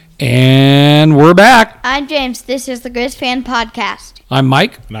And we're back. I'm James. This is the Grizz Fan Podcast. I'm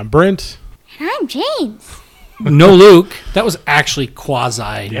Mike. And I'm Brent. And I'm James. No Luke. That was actually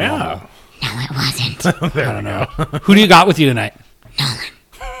quasi. Yeah. No, it wasn't. There we go. Who do you got with you tonight? All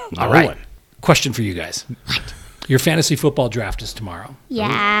Nolan. right. Question for you guys. What? Your fantasy football draft is tomorrow.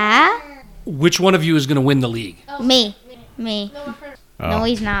 Yeah? Which one of you is going to win the league? Me. No,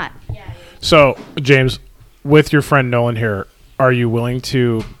 he's not. So, James, with your friend Nolan here, are you willing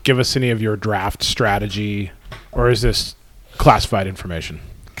to give us any of your draft strategy, or is this classified information?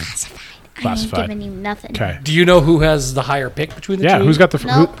 I ain't giving you nothing. Okay. Do you know who has the higher pick between the two? Yeah, who's got the...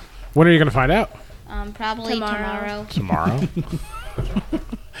 Nope. When are you going to find out? Probably tomorrow. Tomorrow.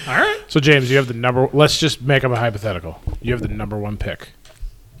 All right. So, James, you have the number... Let's just make up a hypothetical. You have the number one pick.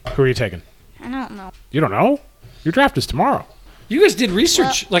 Who are you taking? I don't know. You don't know? Your draft is tomorrow. You guys did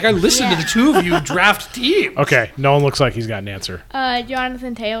research. I listened to the two of you draft teams. Okay, Nolan looks like he's got an answer.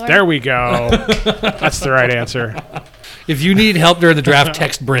 Jonathan Taylor. There we go. That's the right answer. If you need help during the draft,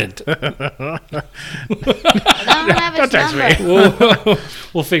 text Brent. I don't have his text number.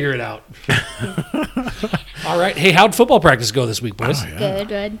 We'll figure it out. All right. Hey, how'd football practice go this week, boys?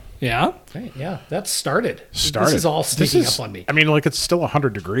 Good. Yeah? Okay, yeah, that's started. Started. This is all sneaking up on me. I mean, it's still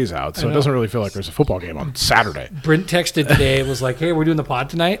 100 degrees out, so it doesn't really feel like there's a football game on Saturday. Brent texted today, was like, hey, we're doing the pod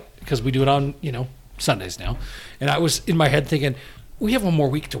tonight because we do it on, Sundays now. And I was in my head thinking, we have one more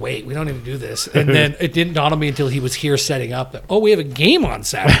week to wait. We don't need to do this. And then it didn't dawn on me until he was here setting up that, we have a game on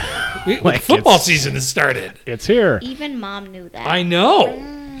Saturday. Football season has started. It's here. Even Mom knew that. I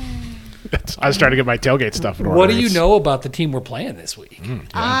know. I was trying to get my tailgate stuff in order. What do you know about the team we're playing this week?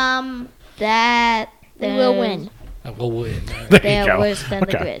 That We will win. We'll win. There they're you go. worse than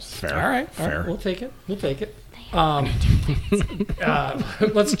the Okay. Grizz. Fair. All right. Fair. We'll take it.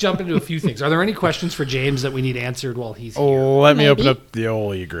 Let's jump into a few things. Are there any questions for James that we need answered while he's here? Let me open Maybe. up the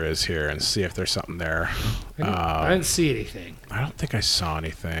old eGriz here and see if there's something there. I didn't see anything. I don't think I saw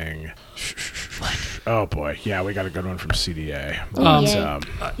anything. Oh, boy. Yeah, we got a good one from CDA.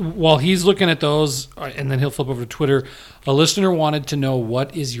 While he's looking at those, and then he'll flip over to Twitter, a listener wanted to know,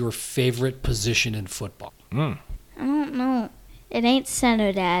 what is your favorite position in football? I don't know. It ain't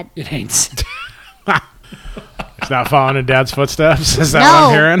center, Dad. It ain't. It's not following in Dad's footsteps? Is that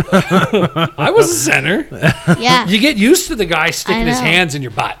what I'm hearing? I was a center. Yeah. You get used to the guy sticking his know. hands in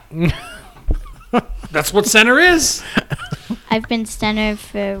your butt. That's what center is. I've been center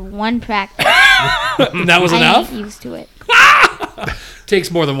for one practice. And that was I enough? ain't used to it.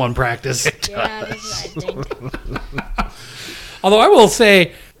 Takes more than one practice. Yeah, that's what I think. Although I will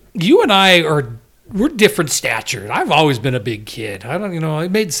say, you and I we're different statured. I've always been a big kid. I don't,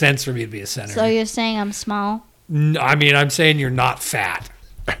 it made sense for me to be a center. So you're saying I'm small? No, I mean, I'm saying you're not fat.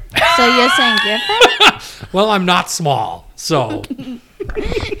 So you're saying you're fat? Well, I'm not small, so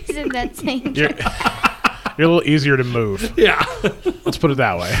Isn't that saying You're a little easier to move. yeah. Let's put it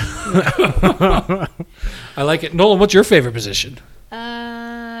that way. I like it. Nolan, what's your favorite position?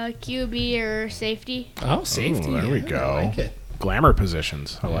 QB or safety. Oh, safety. Ooh, there we Yeah, go. I like it. Glamour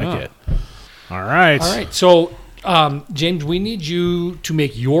positions. I like Yeah. it. All right. All right. So, James, we need you to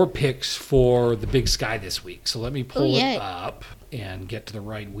make your picks for the Big Sky this week. So let me pull it up and get to the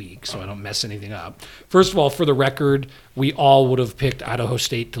right week so I don't mess anything up. First of all, for the record, we all would have picked Idaho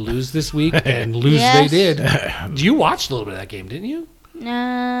State to lose this week, and lose Yes. they did. You watched a little bit of that game, didn't you?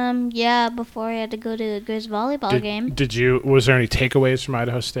 Yeah, before I had to go to the Grizz volleyball game. Was there any takeaways from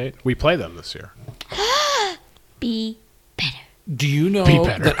Idaho State? We play them this year. Be better. Do you know Be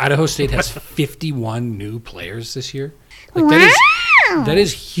better. that Idaho State has 51 new players this year? Wow. That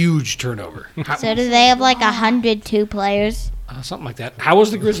is huge turnover. So do they have like 102 players? Something like that. How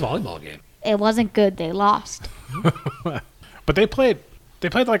was the Grizz volleyball game? It wasn't good. They lost. But they played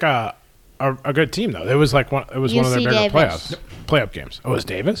like a good team though. It was like one of their UC better Davis. playoff games. Oh, it was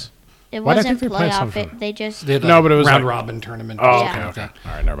Davis? It Why did I wasn't think they played playoff. something? They just They had No, but it was round like- robin tournament. Oh, Yeah. okay.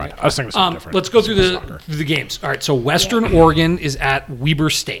 All right, never mind. I was thinking something different. Let's go through Soccer. the games. All right, so Western Oregon is at Weber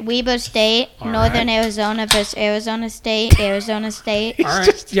State. Weber State, All Northern right. Arizona versus Arizona State, Arizona State. All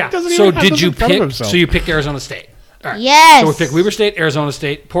right, yeah. doesn't So even have did this you in front of pick? himself. So you picked Arizona State. All right. Yes. So we picked Weber State, Arizona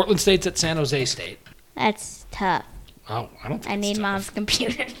State. Portland State's at San Jose State. That's tough. Oh, I don't. Think I it's need tough. mom's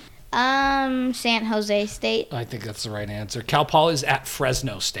computer. San Jose State, I think that's the right answer. Cal Poly is at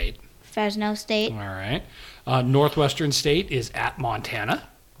Fresno State. Fresno State. All right. Northwestern State is at Montana.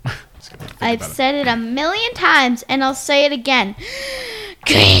 I've said it a million times, and I'll say it again.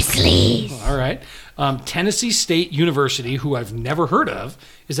 Grizzlies. All right. Tennessee State University, who I've never heard of,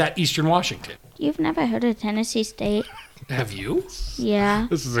 is at Eastern Washington. You've never heard of Tennessee State? Have you? Yeah.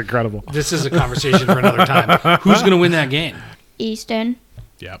 This is incredible. This is a conversation for another time. Who's going to win that game? Eastern.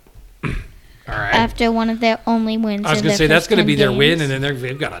 Yep. All right. After one of their only wins. I was in going to their say that's first going to 10 be their games. win, and then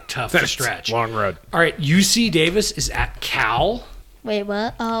they've got a tough stretch. Long road. All right. UC Davis is at Cal. Wait,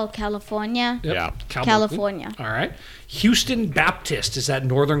 what? Oh, California. Yep. Yeah. Cal California. Berkeley. All right. Houston Baptist is at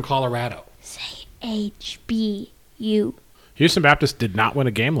Northern Colorado. Say HBU. Houston Baptist did not win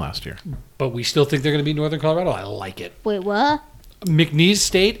a game last year. But we still think they're going to be Northern Colorado. I like it. Wait, what? McNeese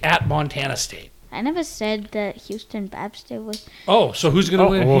State at Montana State. I never said that Houston Baptist was Oh, so who's going to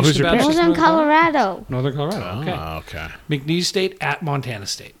win? well, who's Houston your pick? Baptist, Northern Colorado. Northern Colorado. Okay. Okay. McNeese State at Montana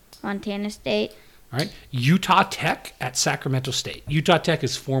State. Montana State. All right. Utah Tech at Sacramento State. Utah Tech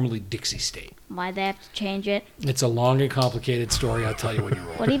is formerly Dixie State. Why they have to change it? It's a long and complicated story. I'll tell you when you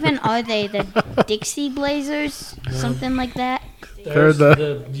roll. What even are they? The Dixie Blazers? Something like that? They're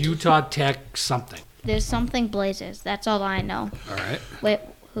the Utah Tech something. There's something Blazers. That's all I know. All right. Wait,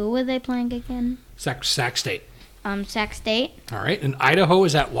 who were they playing again? Sac State. Sac State? All right. And Idaho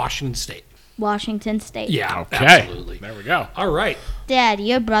is at Washington State. Washington State. Yeah, Okay. absolutely. There we go. All right. Dad,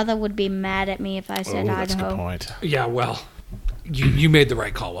 your brother would be mad at me if I said That's a good Idaho. point. Yeah, well, you made the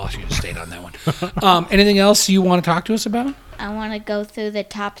right call, Washington State, on that one. Anything else you want to talk to us about? I want to go through the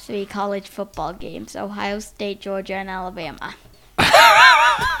top 3 college football games: Ohio State, Georgia, and Alabama.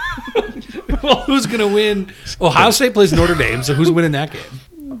 Well, who's going to win? Ohio State plays Notre Dame, so who's winning that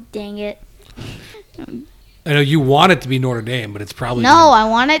game? Dang it. I know you want it to be Notre Dame, but it's probably No, I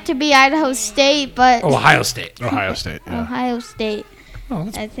want it to be Idaho State, but Ohio State. Ohio State. Yeah. Ohio State. Oh,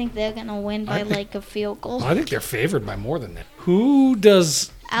 that's, I think they're going to win by like a field goal. I think they're favored by more than that. Who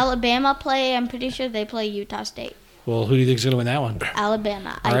does? Alabama play, I'm pretty sure they play Utah State. Well, who do you think's going to win that one?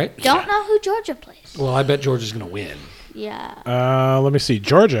 Alabama. All I right. don't know who Georgia plays. Well, I bet Georgia's going to win. Yeah. Let me see.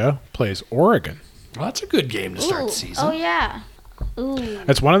 Georgia plays Oregon. Well, that's a good game to start Ooh. the season. Oh, yeah. Ooh.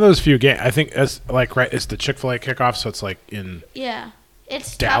 It's one of those few games. I think it's like it's the Chick-fil-A kickoff, so it's like in Yeah.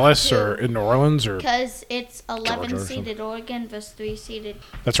 It's Dallas or in New Orleans or. because it's Georgia 11 or seeded Oregon versus 3 seeded.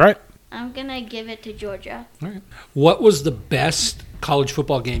 That's right. I'm going to give it to Georgia. All right. What was the best college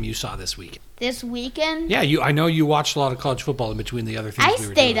football game you saw this week? This weekend, Yeah, I know you watched a lot of college football in between the other things I we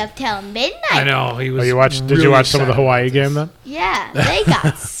were stayed doing. up till midnight. I know he was. Oh, you watched? Did really you watch some of the excited Hawaii about game then? Yeah, they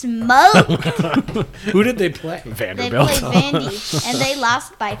got smoked. this. Who did they play? They Vanderbilt. played Vandy, and they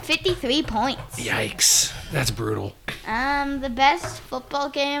lost by 53 points. Yikes! That's brutal. The best football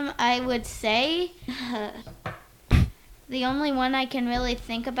game, I would say, the only one I can really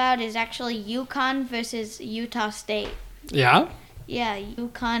think about is actually UConn versus Utah State. Yeah. Yeah,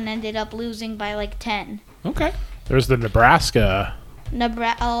 UConn ended up losing by like 10. Okay. There's the Nebraska.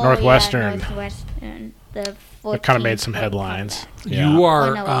 Northwestern. Yeah, Northwestern. The That kind of 14 made some point headlines. comeback. Yeah. You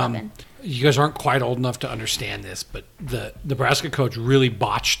are. Or no, 11. You guys aren't quite old enough to understand this, but the Nebraska coach really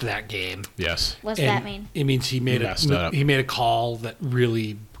botched that game. Yes. What's And that mean? It means he made messed up. he made a call that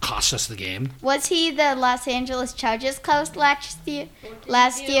really cost us the game. Was he the Los Angeles Chargers coach last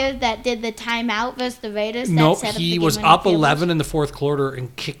year that did the timeout versus the Raiders? That Nope, set up he the was game-winning up field goal? 11 in the fourth quarter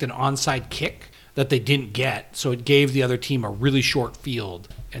and kicked an onside kick that they didn't get, so it gave the other team a really short field,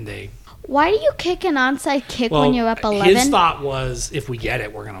 and they. Why do you kick an onside kick Well, when you're up 11? his thought was, if we get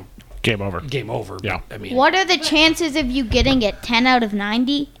it, we're gonna Game over. game over. Yeah. But, I mean, What are the chances of you getting it? 10 out of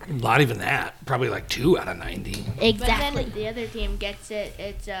 90? not even that. Probably like 2 out of 90. But Exactly. then if the other team gets it,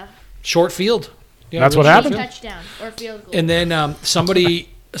 it's a Short field. Yeah, That's really what short happened? field. touchdown or field goal. And then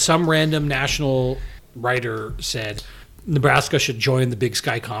some random national writer said Nebraska should join the Big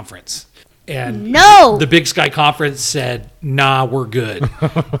Sky Conference. And No! the Big Sky Conference said, "Nah, we're good."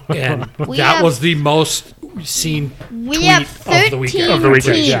 And We that have- was the most seen We tweet have of the 13 weekend. Of the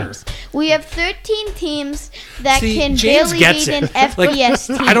weekend, teams. yeah. We have 13 teams that See, can James barely gets beat an it. FBS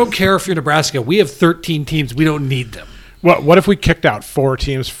team. I don't care if you're Nebraska. We have 13 teams. We don't need them. What if we kicked out 4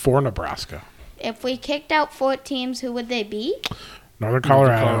 teams for Nebraska? If we kicked out 4 teams, who would they be? Northern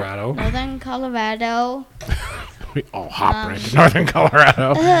Colorado. Northern Colorado. We all hop right to Northern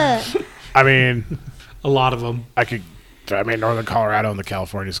Colorado. I mean, A lot of them. Northern Colorado and the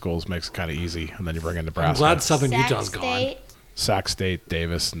California schools makes it kind of easy, and then you bring in Nebraska. I'm glad Southern Sac Utah's gone. State. Sac State,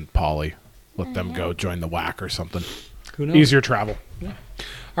 Davis, and Pauley. Let them go join the WAC or something. Who knows? Easier travel.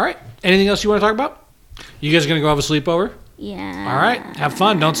 All right. Anything else you want to talk about? You guys going to go have a sleepover? Yeah. All right. Have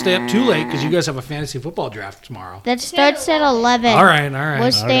fun. Don't stay up too late because you guys have a fantasy football draft tomorrow. That starts at 11. All right. All right.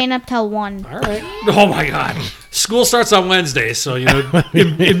 We're staying up till 1. All right. Oh my God. School starts on Wednesday, so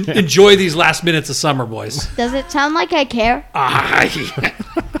enjoy these last minutes of summer, boys. Does it sound like I care?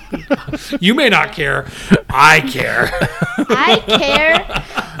 You may not care. I care. I care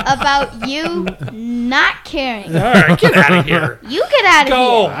about you not caring. All right, get out of here. You get out of Go.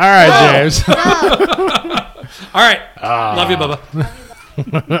 All right, here. James. No. All right. Love you, Bubba.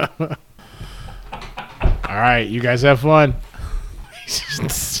 All right, you guys have fun.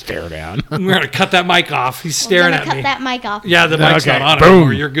 Stare down. We're going to cut that mic off. He's staring at me. Cut that mic off. Yeah, the mic's Okay, not on boom.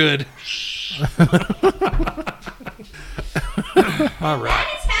 anymore. You're good. All right.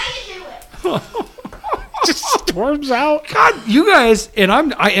 That's how you do it. Just storms out. God, you guys, and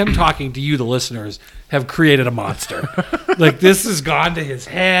I am talking to you, the listeners, have created a monster. Like, this has gone to his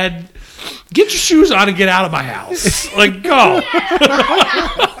head. Get your shoes on and get out of my house. Like, go.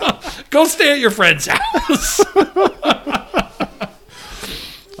 Go stay at your friend's house.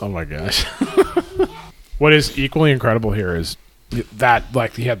 Oh my gosh. What is equally incredible here is that,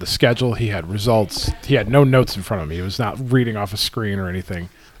 like, he had the schedule, he had results, he had no notes in front of him. He was not reading off a screen or anything.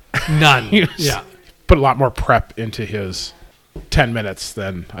 None. He was- Yeah. Put a lot more prep into his 10 minutes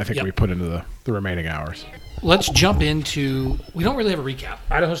than I think Yep. we put into the remaining hours. Let's jump into. We don't really have a recap.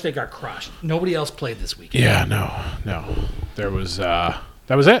 Idaho State got crushed. Nobody else played this week. Yeah, no. There was, that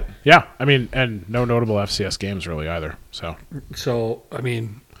was it. Yeah. I mean, and no notable FCS games really either. So, So, I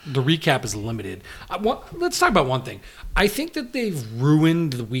mean, the recap is limited. Let's talk about one thing. I think that they've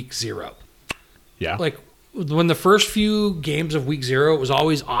ruined the week 0. yeah. Like, when the first few games of week 0, it was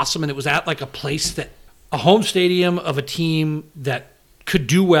always awesome, and it was at like a home stadium of a team that could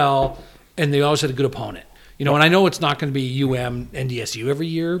do well, and they always had a good opponent. You know, and I know it's not going to be UM NDSU every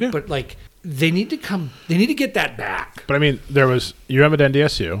year, Yeah. but like they need to get that back. But I mean, there was UM at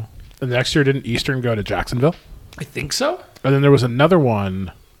NDSU, and the next year didn't Eastern go to Jacksonville? I think so. And then there was another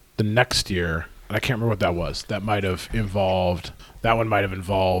one the next year, and I can't remember what that was. That might have involved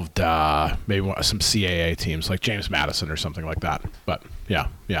maybe some CAA teams like James Madison or something like that. But yeah.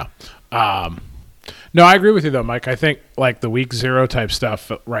 No, I agree with you though, Mike. I think like the week 0 type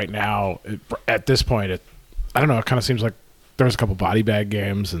stuff right now, at this point, I don't know. It kind of seems like there was a couple body bag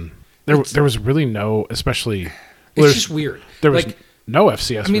games, and there was really no, especially. It's just weird. There was like, no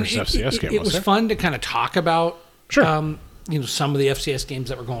FCS I mean, versus FCS game. It was there? fun to kind of talk about, Sure. some of the FCS games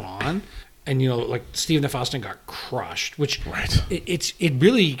that were going on, and like Stephen F. Austin got crushed, which Right. it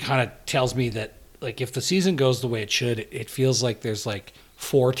really kind of tells me that like if the season goes the way it should, it feels like there's like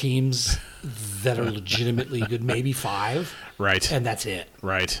 4 teams that are legitimately good, maybe 5, Right. and that's it.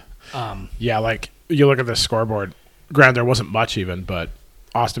 Right. Yeah, like you look at the scoreboard. Granted, there wasn't much even, but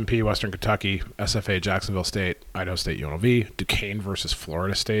Austin P, Western Kentucky, SFA, Jacksonville State, Idaho State, UNLV, Duquesne versus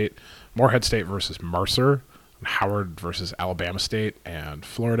Florida State, Morehead State versus Mercer, Howard versus Alabama State, and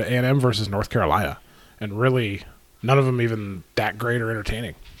Florida A&M versus North Carolina. And really, none of them even that great or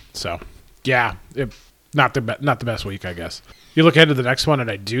entertaining. So, yeah, not the best week, I guess. You look ahead to the next one,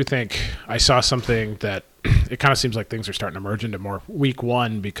 and I do think I saw something that it kind of seems like things are starting to merge into more week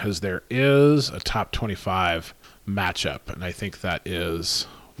 1 because there is a top 25 matchup, and I think that is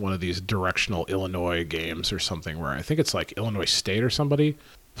one of these directional Illinois games or something where I think it's like Illinois State or somebody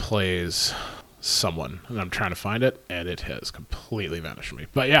plays someone, and I'm trying to find it, and it has completely vanished from me.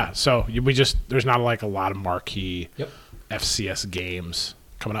 But yeah, so there's not like a lot of marquee FCS games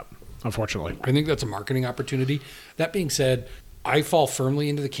coming up, unfortunately. I think that's a marketing opportunity. That being said, I fall firmly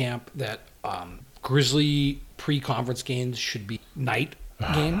into the camp that Grizzly pre-conference games should be night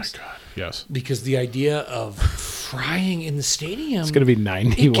games. Oh my God. Yes. Because the idea of frying in the stadium, It's going to be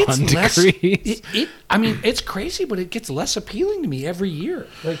 91 degrees. I mean, it's crazy, but it gets less appealing to me every year.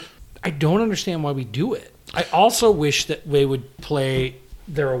 Like, I don't understand why we do it. I also wish that they would play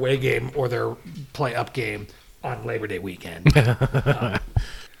their away game or their play-up game on Labor Day weekend.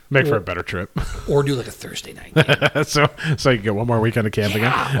 Make for a better trip. Or do like a Thursday night game. so you get one more weekend of camping.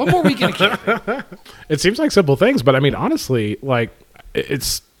 Yeah, one more weekend of camping. It seems like simple things, but I mean, honestly, like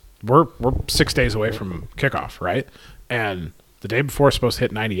we're 6 days away from kickoff, right? And the day before is supposed to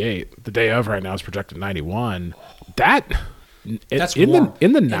hit 98. The day of right now is projected 91. That's in warm. the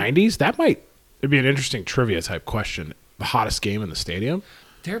 90s. It'd be an interesting trivia type question. The hottest game in the stadium.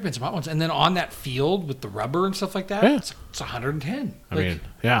 There have been some hot ones. And then on that field with the rubber and stuff like that, Yeah. it's 110. I mean,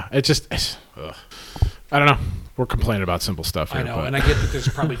 yeah, ugh. I don't know. We're complaining about simple stuff here. I know, but. and I get that there's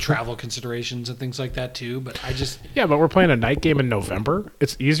probably travel considerations and things like that too, but I just... Yeah, but we're playing a night game in November.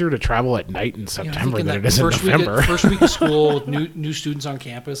 It's easier to travel at night in I'm September thinking than it that is in November. First week of school with new students on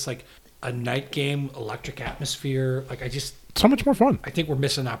campus, like a night game, electric atmosphere. Like So much more fun. I think we're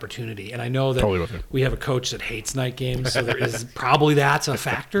missing opportunity. And I know that Totally with you. we have a coach that hates night games, so there is probably that's a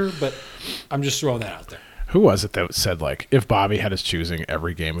factor, but I'm just throwing that out there. Who was it that said, like, if Bobby had his choosing,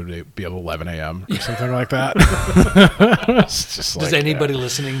 every game would be at 11 a.m. or something like that? It's just Does like, anybody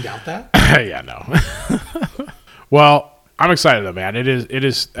listening doubt that? yeah, no. Well, I'm excited though, man. It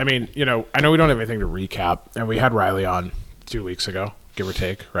is. I mean, I know we don't have anything to recap, and we had Riley on 2 weeks ago, give or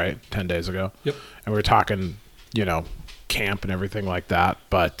take, right? 10 days ago. Yep. And we were talking, camp and everything like that.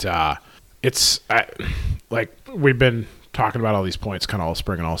 But like we've been talking about all these points kind of all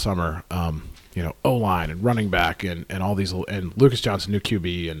spring and all summer. O-line and running back and all these and Lucas Johnson, new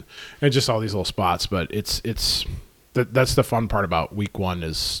QB and just all these little spots. But that's the fun part about week one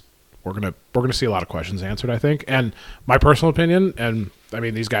is we're gonna see a lot of questions answered, I think. And my personal opinion, and I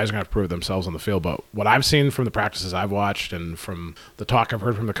mean these guys are gonna have to prove themselves on the field, but what I've seen from the practices I've watched and from the talk I've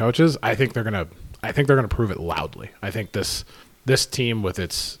heard from the coaches, I think they're gonna prove it loudly. I think this team with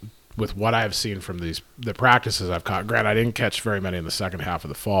what I've seen from the practices I've caught. Granted, I didn't catch very many in the second half of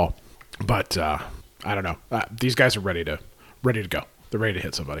the fall. But I don't know. These guys are ready to go. They're ready to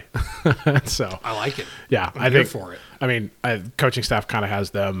hit somebody. So I like it. Yeah, I'm here for it. I mean, coaching staff kind of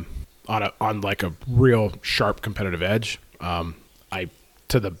has them on like a real sharp competitive edge.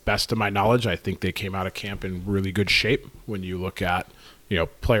 To the best of my knowledge, I think they came out of camp in really good shape. When you look at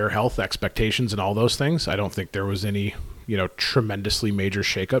player health, expectations, and all those things, I don't think there was any tremendously major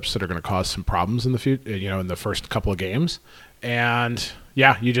shakeups that are going to cause some problems in the future. In the first couple of games. And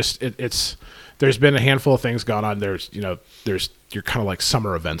yeah, there's been a handful of things going on. There's your kind of like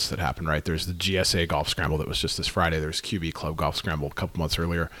summer events that happen, right? There's the GSA Golf Scramble that was just this Friday. There's QB Club Golf Scramble a couple months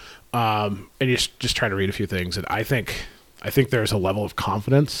earlier. And you're just trying to read a few things. And I think there's a level of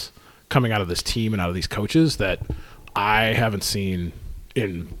confidence coming out of this team and out of these coaches that I haven't seen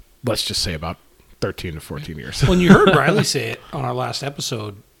in, let's just say, about 13 to 14 years. When you heard Riley say it on our last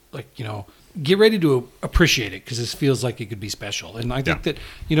episode, get ready to appreciate it because this feels like it could be special. And I think that,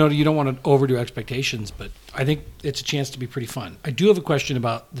 you don't want to overdo expectations, but I think it's a chance to be pretty fun. I do have a question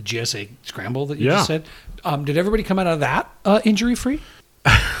about the GSA Scramble that you just said. Did everybody come out of that injury-free?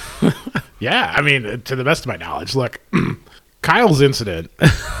 Yeah, I mean, to the best of my knowledge, look, Kyle's incident.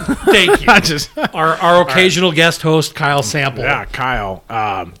 Thank you. Our occasional guest host, Kyle Sample. Yeah, Kyle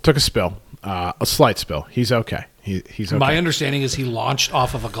took a spill, a slight spill. He's okay. He's okay. My understanding is he launched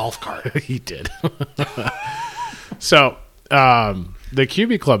off of a golf cart. He did. So the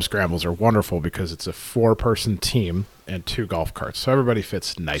QB Club Scrambles are wonderful because it's a 4-person team and 2 golf carts, so everybody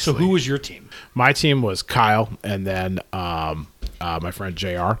fits nicely. So who was your team? My team was Kyle, and then my friend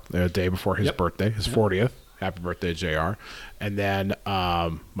JR, the day before his birthday, his 40th. Happy birthday, JR. And then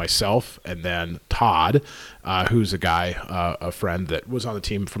myself, and then Todd, who's a friend that was on the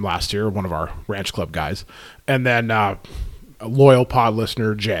team from last year, one of our Ranch Club guys. And then a loyal pod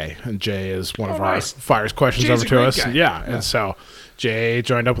listener, Jay. And Jay is one of our fires questions Jay's over to us. Guy. Yeah. And so Jay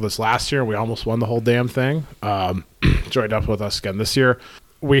joined up with us last year. We almost won the whole damn thing. Joined up with us again this year.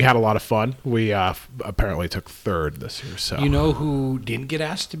 We had a lot of fun. We apparently took 3rd this year. So you know who didn't get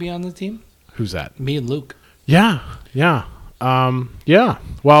asked to be on the team? Who's that? Me and Luke. Yeah.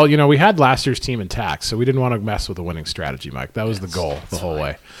 Well, we had last year's team intact, so we didn't want to mess with the winning strategy, Mike. That was the goal the whole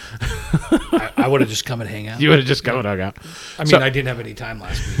way. I would have just come and hang out. You would have just come and hung out. I mean, I didn't have any time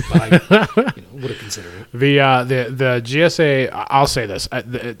last week, but I would have considered it. The GSA, I'll say this.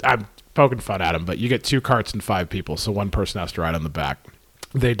 I'm poking fun at them, but you get 2 carts and 5 people, so one person has to ride on the back.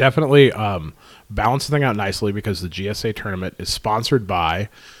 They definitely balance the thing out nicely because the GSA tournament is sponsored by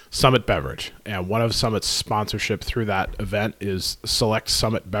Summit Beverage, and one of Summit's sponsorship through that event is select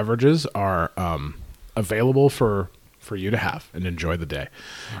Summit beverages are available for you to have and enjoy the day.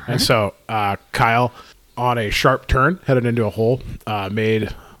 Right. And so Kyle, on a sharp turn, headed into a hole,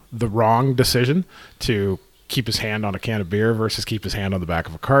 made the wrong decision to keep his hand on a can of beer versus keep his hand on the back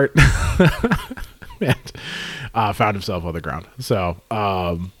of a cart. And found himself on the ground. So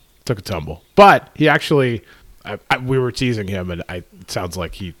took a tumble. But he actually, we were teasing him, and it sounds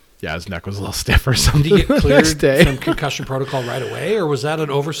like his neck was a little stiff or something. Did he get cleared from concussion protocol right away, or was that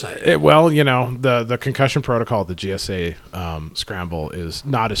an oversight? The concussion protocol at the GSA Scramble is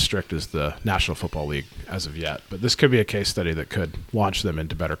not as strict as the National Football League as of yet. But this could be a case study that could launch them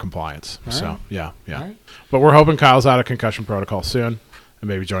into better compliance. All so, right. yeah. All right. But we're hoping Kyle's out of concussion protocol soon. And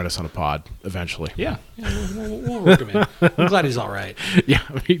maybe join us on a pod eventually. Yeah, we'll work him in. I'm glad he's all right. Yeah,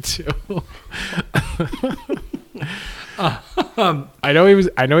 me too. I know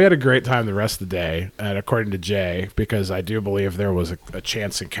he had a great time the rest of the day, and according to Jay, because I do believe there was a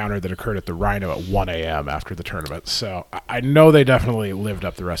chance encounter that occurred at the Rhino at 1 a.m. after the tournament. So I know they definitely lived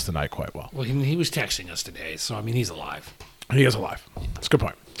up the rest of the night quite well. Well, he was texting us today, so I mean he's alive. He is alive. It's a good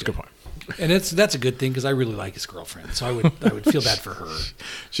point. And that's a good thing because I really like his girlfriend, so I would feel bad for her.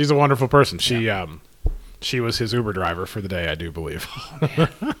 She's a wonderful person. She was his Uber driver for the day, I do believe. Oh, man.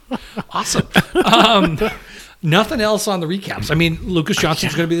 Awesome. Nothing else on the recaps. I mean, Lucas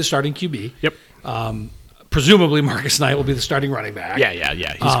Johnson's going to be the starting QB. Yep. Presumably, Marcus Knight will be the starting running back. Yeah.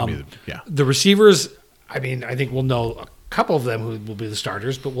 He's going to be the receivers. I mean, I think we'll know couple of them who will be the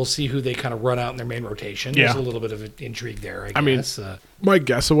starters, but we'll see who they kind of run out in their main rotation. Yeah. There's a little bit of intrigue there, I guess. My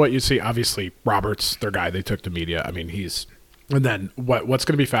guess of what you see, obviously, Roberts, their guy they took to media. I mean, and then what's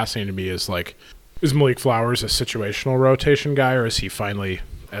going to be fascinating to me is like, is Malik Flowers a situational rotation guy, or is he finally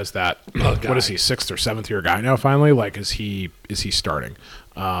as that? What is he, 6th or 7th year guy now? Finally, like, is he starting?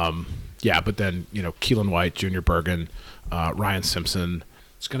 But then Keelan White, Junior Bergen, Ryan Simpson.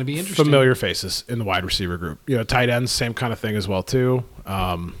 It's going to be interesting. Familiar faces in the wide receiver group. Tight ends, same kind of thing as well too.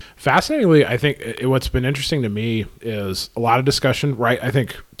 Fascinatingly, I think what's been interesting to me is a lot of discussion. Right, I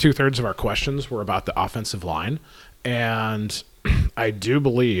think 2/3 of our questions were about the offensive line, and I do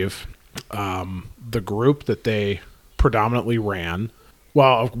believe the group that they predominantly ran.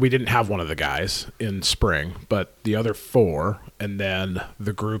 Well, we didn't have one of the guys in spring, but the other 4, and then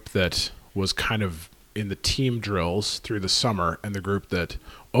the group that was kind of in the team drills through the summer, and the group that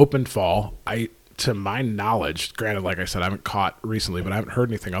opened fall, to my knowledge, granted, like I said, I haven't caught recently, but I haven't heard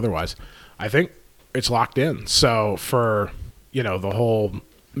anything otherwise. I think it's locked in. So for, the whole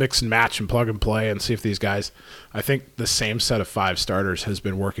mix and match and plug and play and see if these guys, I think the same set of 5 starters has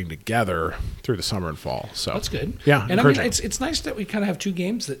been working together through the summer and fall. So that's good. Yeah. And I mean, it's nice that we kind of have 2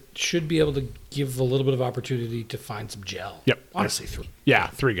 games that should be able to give a little bit of opportunity to find some gel. Yep. Honestly, 3. Yeah,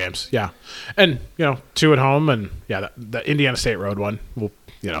 3 games. Yeah. And, 2 at home, and the Indiana State road one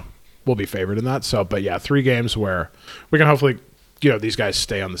will be favored in that. So, but yeah, 3 games where we can hopefully, these guys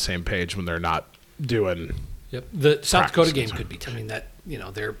stay on the same page when they're not doing. Yep. The South Dakota game could be. I mean, that they're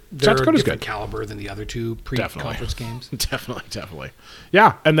South a Dakota's different good caliber than the other 2 pre-conference games. Definitely.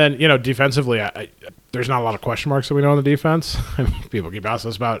 Yeah, and then defensively, there's not a lot of question marks that we know on the defense. I mean, people keep asking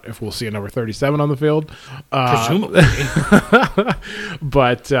us about if we'll see a number 37 on the field. Presumably.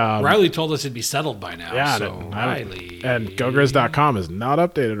 But Riley told us it'd be settled by now. Yeah, so Riley and GoGriz.com is not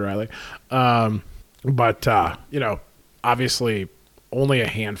updated, Riley. But obviously, only a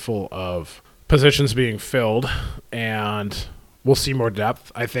handful of positions being filled, and we'll see more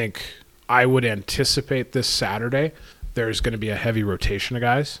depth. I think I would anticipate this Saturday there's going to be a heavy rotation of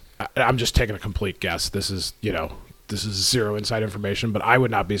guys. I'm just taking a complete guess. This is zero inside information, but I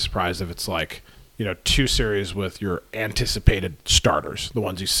would not be surprised if it's like 2 series with your anticipated starters, the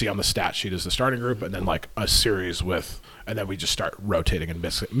ones you see on the stat sheet as the starting group, and then like a series with, and then we just start rotating and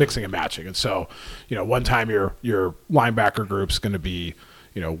mixing and matching. And so one time your linebacker group's going to be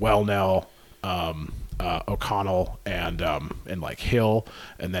Wellnell, O'Connell and like Hill,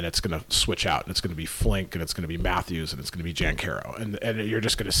 and then it's going to switch out, and it's going to be Flink, and it's going to be Matthews, and it's going to be Jancaro, and you're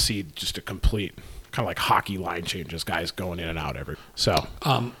just going to see just a complete kind of like hockey line changes, guys going in and out every. So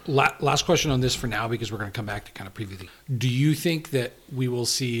last question on this for now, because we're going to come back to kind of preview the. Do you think that we will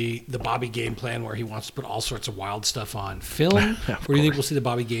see the Bobby game plan where he wants to put all sorts of wild stuff on film, or do you think we'll see the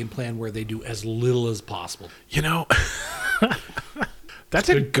Bobby game plan where they do as little as possible? That's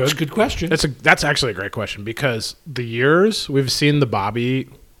a good question. That's actually a great question, because the years we've seen the Bobby,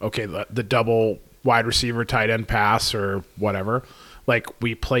 the double wide receiver tight end pass or whatever, like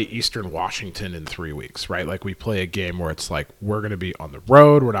we play Eastern Washington in 3 weeks, right? Like we play a game where it's like we're going to be on the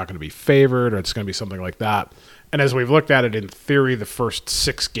road, we're not going to be favored, or it's going to be something like that. And as we've looked at it, in theory, the first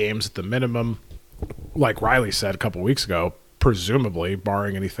 6 games at the minimum, like Riley said a couple weeks ago, presumably,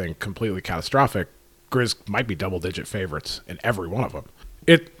 barring anything completely catastrophic, Grizz might be double-digit favorites in every one of them.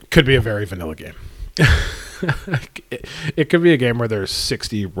 It could be a very vanilla game. It could be a game where there's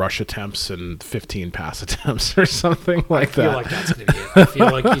 60 rush attempts and 15 pass attempts or something like that. I feel like that's going to be it. I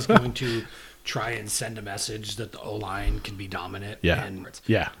feel like he's going to try and send a message that the O-line can be dominant. Yeah. And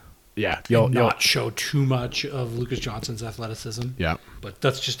You'll not show too much of Lucas Johnson's athleticism. Yeah. But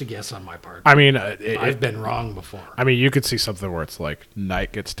that's just a guess on my part. I mean, I've been wrong before. I mean, you could see something where it's like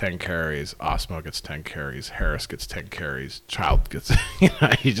Knight gets 10 carries, Osmo gets 10 carries, Harris gets 10 carries, Child gets,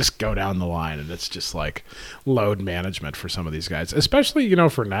 you just go down the line, and it's just like load management for some of these guys, especially,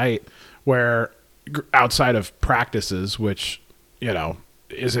 for Knight, where outside of practices, which,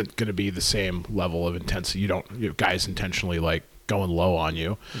 isn't going to be the same level of intensity. You don't, guys intentionally like going low on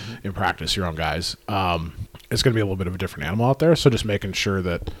you in practice, your own guys. It's going to be a little bit of a different animal out there. So just making sure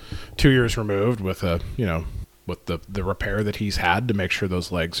that 2 years removed with with the repair that he's had to make sure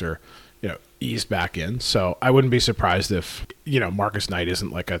those legs are, eased back in. So I wouldn't be surprised if, Marcus Knight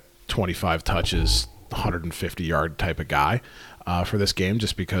isn't like a 25 touches, 150 yard type of guy for this game,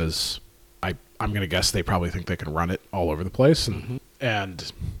 just because I'm going to guess they probably think they can run it all over the place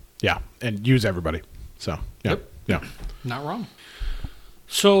and use everybody. So, yeah. Not wrong.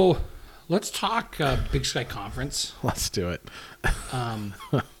 So let's talk Big Sky Conference. Let's do it. And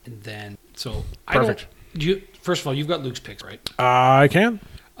then, perfect. First of all, you've got Luke's picks, right? I can.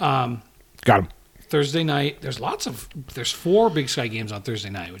 Got him. Thursday night. There's 4 Big Sky games on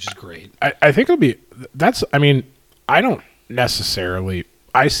Thursday night, which is great. I think it'll be, I don't necessarily,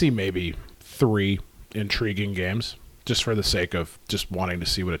 I see maybe 3 intriguing games just for the sake of just wanting to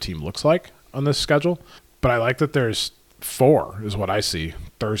see what a team looks like on this schedule. But I like that there's 4 is what I see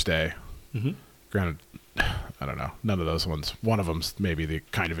Thursday. Mm-hmm. Granted, I don't know. None of those ones. One of them's maybe the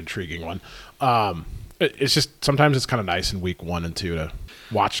kind of intriguing one. It's just sometimes it's kind of nice in week 1 and 2 to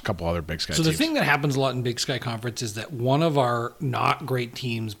watch a couple other Big Sky teams. So the thing that happens a lot in Big Sky Conference is that one of our not great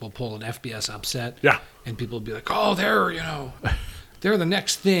teams will pull an FBS upset. Yeah. And people will be like, oh, they're the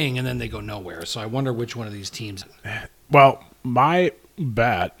next thing, and then they go nowhere. So I wonder which one of these teams. Well, my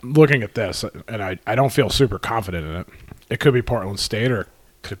bet, looking at this, and I don't feel super confident in it, it could be Portland State or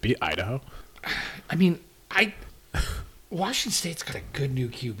could it be Idaho? I mean, Washington State's got a good new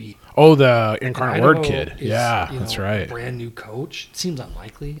QB. Oh, the Incarnate Word Idaho kid. is, That's right. Brand new coach. It seems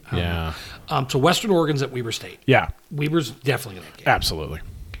unlikely. Yeah. So Western Oregon's at Weber State. Yeah, Weber's definitely in that game. absolutely.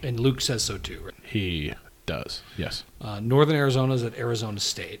 And Luke says so too, right? He does, yes. Northern Arizona's at Arizona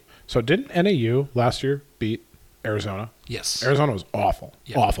State. So didn't NAU last year beat Arizona? Yes. Arizona was awful.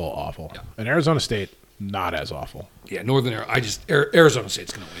 Yeah. Awful. Yeah. And Arizona State, not as awful. Yeah, Arizona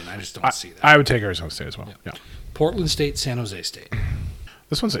State's going to win. I just don't see that. I would take Arizona State as well. Yeah. Portland State, San Jose State.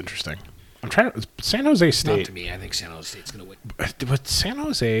 This one's interesting. I'm trying to. San Jose Not State. to me. I think San Jose State's going to win. But San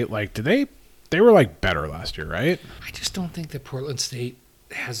Jose, they were better last year, right? I just don't think that Portland State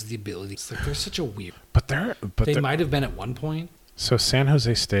has the ability. It's like they're such a weird. But they might have been at one point. So San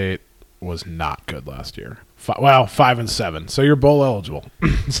Jose State was not good last year. 5-7. So you're bowl eligible.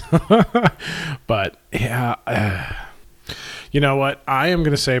 But yeah, you know what? I am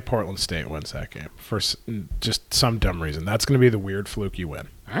going to say Portland State wins that game for just some dumb reason. That's going to be the weird fluky win.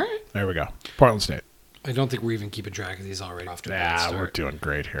 All right. There we go. Portland State. I don't think we're even keeping track of these already. Yeah, we're doing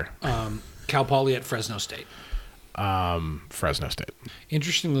great here. Cal Poly at Fresno State. Fresno State.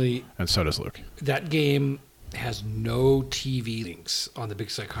 Interestingly, And so does Luke. that game has no TV links on the Big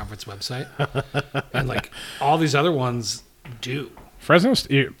Sky Conference website, and all these other ones do. Fresno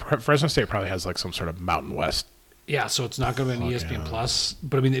State probably has some sort of Mountain West. Yeah, so it's not going to be an ESPN Plus,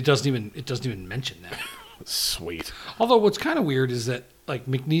 but I mean, it doesn't even mention that. Sweet. Although what's kind of weird is that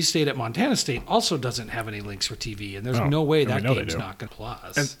McNeese State at Montana State also doesn't have any links for TV, and there's no way that game's not going to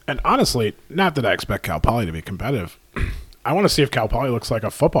Plus. And honestly, not that I expect Cal Poly to be competitive. I want to see if Cal Poly looks like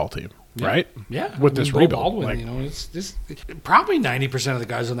a football team, right? Yeah. With this Bo rebuild. Baldwin, probably 90% of the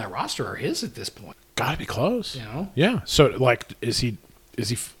guys on that roster are his at this point. Gotta be close. You know? Yeah. So is he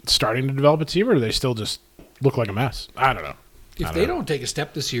starting to develop a team, or do they still just look like a mess? I don't know. If they don't take a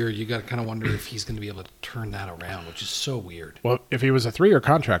step this year, you got to kind of wonder if he's going to be able to turn that around, which is so weird. Well, if he was a 3-year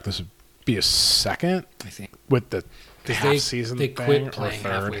contract, this would be his second, I think, with the half season. They thing, quit or playing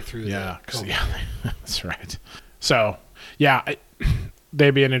third. halfway through. Yeah, that's right. So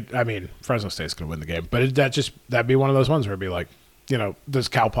they'd be in. I mean, Fresno State's going to win the game, but that'd be one of those ones where it'd be like, does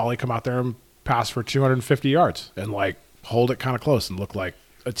Cal Poly come out there and pass for 250 yards and hold it kind of close and look like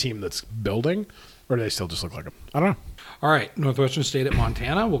a team that's building, or do they still just look like I don't know. All right, Northwestern State at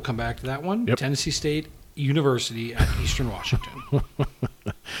Montana. We'll come back to that one. Yep. Tennessee State University at Eastern Washington.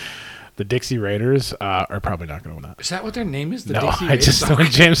 The Dixie Raiders are probably not going to win that. Is that what their name is? The No, Dixie I Raiders? just when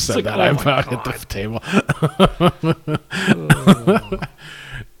James said that, I oh my about God. hit the table.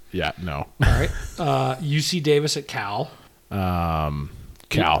 Yeah, no. All right, UC Davis at Cal.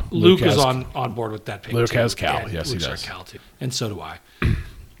 Cal. Luke is has- on board with that pick. Luke too. has Cal. Yeah, Yes, he Luke's does. got Cal too, and so do I.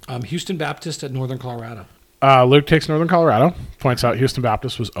 Houston Baptist at Northern Colorado. Luke takes Northern Colorado. Points out Houston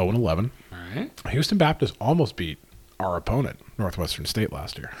Baptist was 0-11. All right. Houston Baptist almost beat our opponent, Northwestern State,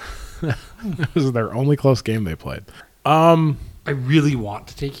 last year. It was their only close game they played. I really want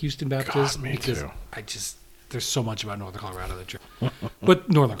to take Houston Baptist God, me because too. there's so much about Northern Colorado that but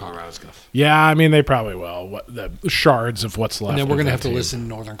Northern Colorado's going to. Yeah, I mean, they probably will. The shards of what's left. And then we're of going to that have to team. listen to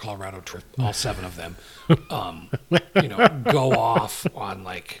Northern Colorado trip, all 7 of them, go off on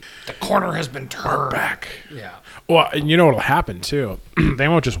the corner has been turned back. Yeah. Well, and you know what'll happen, too? They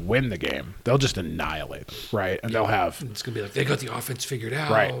won't just win the game. They'll just annihilate them, right? And they'll have... It's going to be they got the offense figured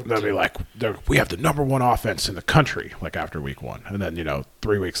out. Right. They'll be we have the number 1 offense in the country, after week 1. And then,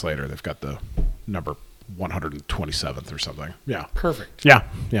 3 weeks later, they've got the number 127th or something. Yeah. Perfect. Yeah.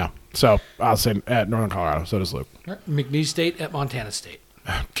 So I'll say at Northern Colorado. So does Luke. All right. McNeese State at Montana State.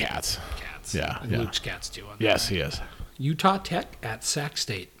 Cats. Yeah. Yeah. Luke's Cats too. Yes, he is. Utah Tech at Sac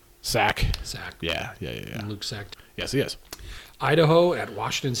State. Sack. Sac. Yeah. And Luke's Sac. Yes, he is. Idaho at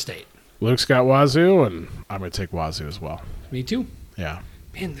Washington State. Luke's got Wazoo, and I'm going to take Wazoo as well. Me too. Yeah.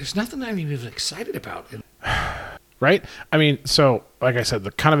 Man, there's nothing I'm even excited about. Right? I mean, so like I said,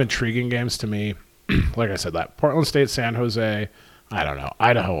 the kind of intriguing games to me, like I said, that Portland State, San Jose, I don't know,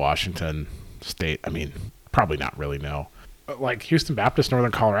 Idaho, Washington State. I mean, probably not really no. But like Houston Baptist,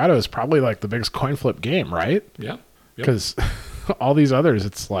 Northern Colorado is probably like the biggest coin flip game, right? Yeah. Because all these others,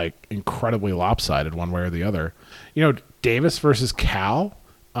 it's like incredibly lopsided one way or the other. Davis versus Cal.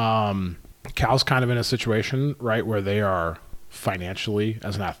 Cal's kind of in a situation, right, where they are financially,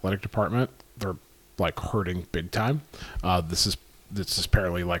 as an athletic department, they're like hurting big time. This is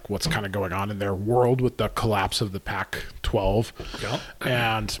apparently like what's kind of going on in their world with the collapse of the Pac-12. Yep.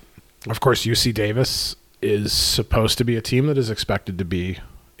 And of course, UC Davis is supposed to be a team that is expected to be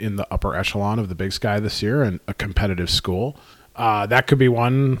in the upper echelon of the Big Sky this year and a competitive school. That could be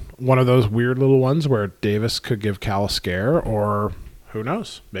one of those weird little ones where Davis could give Cal a scare, or who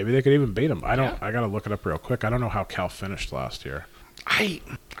knows? Maybe they could even beat them. I got to look it up real quick. I don't know how Cal finished last year. I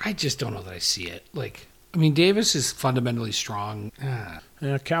just don't know that I see it. Like, I mean, Davis is fundamentally strong.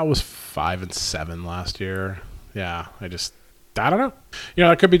 Yeah, Cal was 5-7 last year. Yeah, I don't know.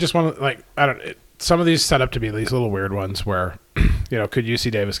 It could be just one of, some of these set up to be these little weird ones where, could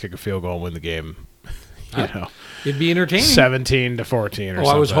UC Davis kick a field goal and win the game? It'd be entertaining. 17-14 or something.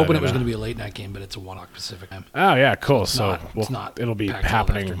 I was hoping it was going to be a late night game, but it's a 1 o'clock Pacific time. Oh yeah, cool. It'll be Pac-12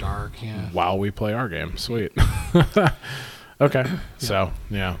 happening after dark, while we play our game. Sweet. Okay. So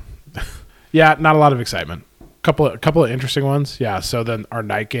yeah, not a lot of excitement. Couple of interesting ones. Yeah. So then our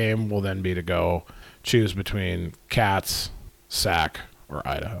night game will then be to go choose between Cats, Sac, or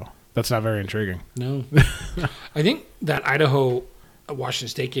Idaho. That's not very intriguing. No. I think that Idaho Washington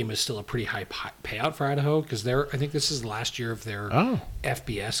State game is still a pretty high payout for Idaho because I think this is the last year of their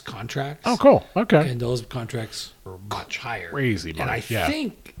FBS contracts. Oh, cool. Okay. And those contracts are much higher. Crazy money. And I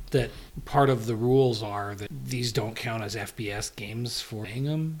think that part of the ruals are that these don't count as FBS games for playing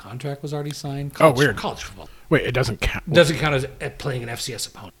them. Contract was already signed. Weird. College football. Wait, it doesn't count. It doesn't count as playing an FCS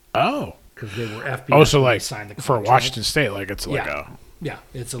opponent. Oh. Because they were FBS. Oh, so like signed the for contract. Washington State, like it's like Yeah,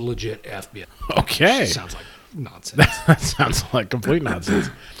 it's a legit FBS. Okay. Sounds like nonsense. That sounds like complete nonsense.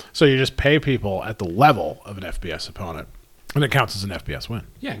 So you just pay people at the level of an FBS opponent, and it counts as an FBS win.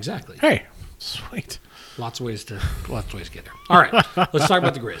 Yeah, exactly. Hey, sweet. Lots of ways to get there. All right, let's talk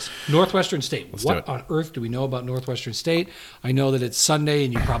about the Grizz. Northwestern State. What on earth do we know about Northwestern State? I know that it's Sunday,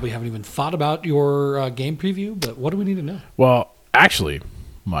 and you probably haven't even thought about your game preview, but what do we need to know? Well, actually,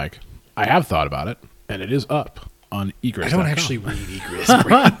 Mike, I have thought about it, and it is up on eGriz.com. I don't actually read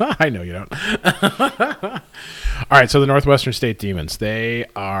eGriz. I know you don't. All right, so the Northwestern State Demons, they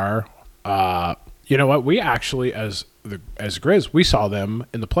are, you know what? We actually, as Grizz, we saw them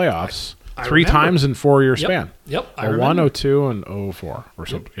in the playoffs three times in 4-year span. Yep. 01, 02, and 04 or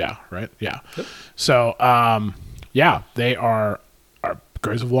something. Yeah, right? Yeah. Yep. So, they are,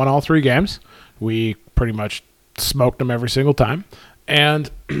 Grizz have won all 3 games. We pretty much smoked them every single time. And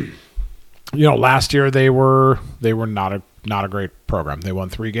last year they were not a great program. They won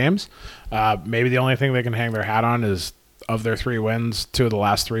 3 games. Maybe the only thing they can hang their hat on is of their 3 wins, 2 of the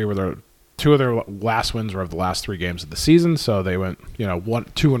last 3 were 2 of their last wins were of the last 3 games of the season. So they went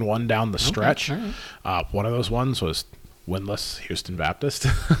 2-1 down the stretch. Okay. One of those ones was winless Houston Baptist,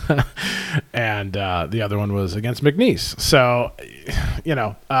 and the other one was against McNeese. So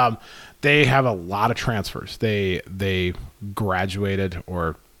they have a lot of transfers. They graduated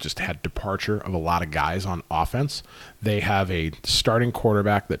or just had departure of a lot of guys on offense. They have a starting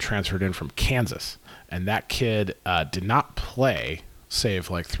quarterback that transferred in from Kansas, and that kid did not play save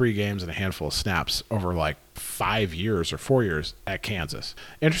like 3 games and a handful of snaps over like 5 years or 4 years at Kansas.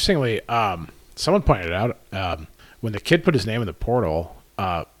 Interestingly, someone pointed out when the kid put his name in the portal,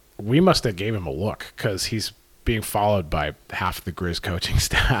 we must have gave him a look because he's being followed by half the Grizz coaching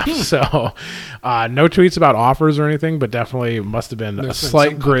staff. So no tweets about offers or anything, but definitely must have been a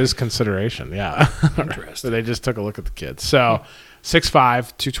slight Grizz consideration. Yeah. Interesting. So they just took a look at the kid. So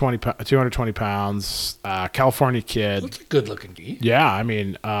 6'5", 220 pounds, California kid. That's a good looking kid. Yeah. I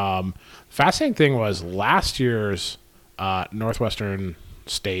mean, fascinating thing was last year's Northwestern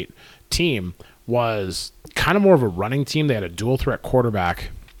State team was kind of more of a running team. They had a dual threat quarterback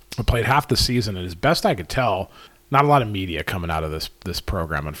who played half the season, and as best I could tell, not a lot of media coming out of this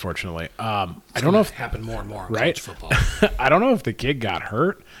program, unfortunately. I don't know if happened more and more in college football. I don't know if the kid got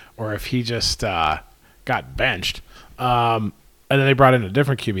hurt or if he just got benched. And then they brought in a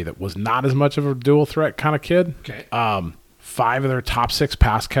different QB that was not as much of a dual threat kind of kid. Okay. 5 of their top 6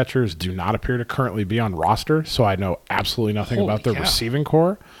 pass catchers do not appear to currently be on roster, so I know absolutely nothing about their receiving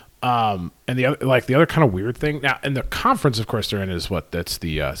core. And the other kind of weird thing now in the conference, of course, they're in is that's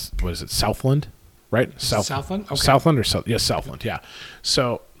the what is it, Southland, right? Southland, okay. Southland or Southland, yeah.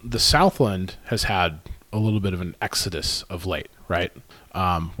 So the Southland has had a little bit of an exodus of late, right?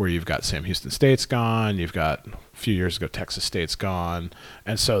 Where you've got Sam Houston State's gone, you've got a few years ago Texas State's gone,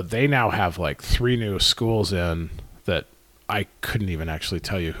 and so they now have like 3 new schools in that I couldn't even actually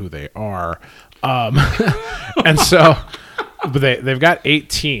tell you who they are, and so but they've got 8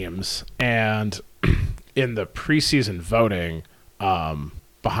 teams, and in the preseason voting,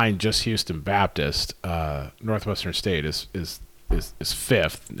 behind just Houston Baptist, Northwestern State is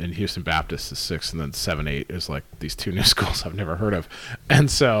 5th, and Houston Baptist is 6th, and then 7, 8 is like these 2 new schools I've never heard of, and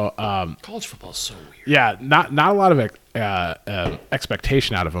so college football is so weird. Yeah, not a lot of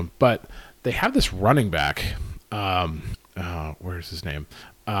expectation out of them, but they have this running back. Where's his name?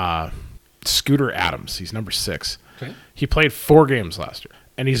 Scooter Adams. He's number 6. Okay. He played 4 games last year,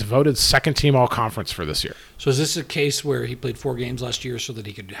 and he's voted second team all conference for this year. So is this a case where he played 4 games last year so that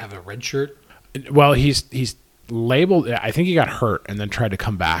he could have a red shirt? Well, he's labeled. I think he got hurt and then tried to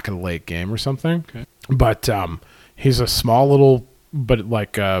come back in a late game or something. Okay. But he's a small little,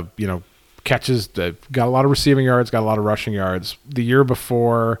 but catches. Got a lot of receiving yards, got a lot of rushing yards. The year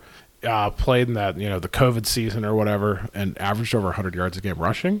before, played in that the COVID season or whatever, and averaged over 100 yards a game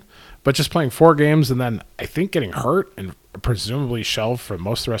rushing. But just playing 4 games and then I think getting hurt and presumably shelved for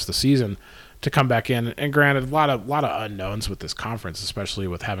most of the rest of the season to come back in. And granted, a lot of unknowns with this conference, especially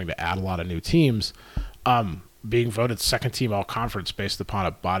with having to add a lot of new teams. Being voted second team all conference based upon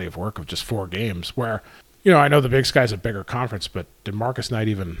a body of work of just 4 games where, I know the Big Sky's a bigger conference, but did Marcus Knight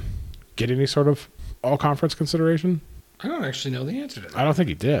even get any sort of all conference consideration? I don't actually know the answer to that. I don't think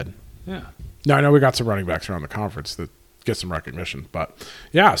he did. Yeah. No, I know we got some running backs around the conference that get some recognition, but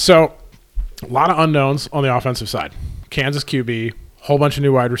yeah, so a lot of unknowns on the offensive side. Kansas QB, whole bunch of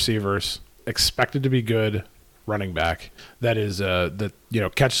new wide receivers, expected to be good running back that is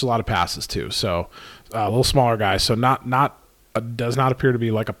catches a lot of passes too. So a little smaller guy, so does not appear to be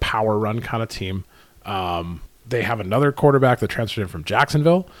like a power run kind of team. They have another quarterback that transferred in from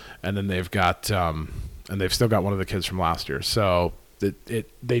Jacksonville, and then they've got and they've still got one of the kids from last year. So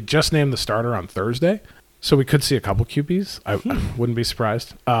they just named the starter on Thursday, so we could see a couple QBs. I wouldn't be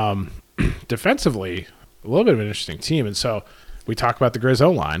surprised. Defensively, a little bit of an interesting team, and so we talk about the Grizz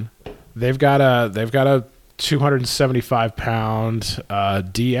O-line. They've got a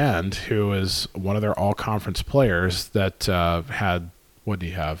 275-pound D end who is one of their all-conference players that had, what do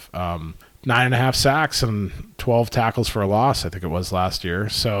you have? 9.5 sacks and 12 tackles for a loss, I think it was last year.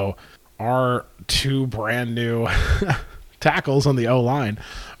 So our 2 brand new tackles on the O-line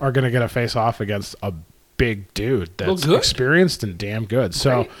are going to get a face-off against a big dude that's experienced and damn good.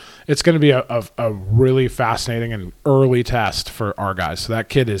 So it's going to be a really fascinating and early test for our guys. So that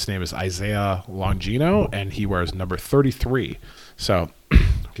kid, his name is Isaiah Longino, and he wears number 33. So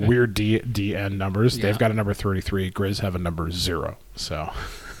weird DN numbers. Yeah. They've got a number 33. Grizz have a number 0. So,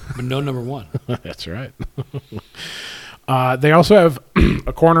 but no number 1. That's right. They also have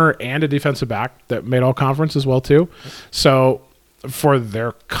a corner and a defensive back that made all conference as well too. So for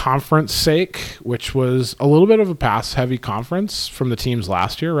their conference sake, which was a little bit of a pass-heavy conference from the teams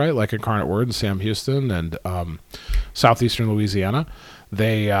last year, right? Like Incarnate Word and Sam Houston and Southeastern Louisiana,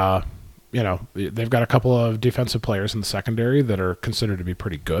 they've got a couple of defensive players in the secondary that are considered to be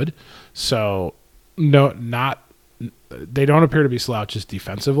pretty good. So they don't appear to be slouches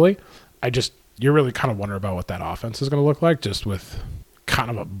defensively. You're really kind of wondering about what that offense is going to look like, just with kind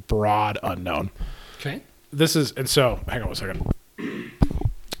of a broad unknown. Okay. Hang on one second.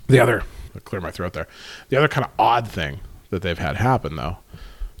 I'll clear my throat there. The other kind of odd thing that they've had happen, though,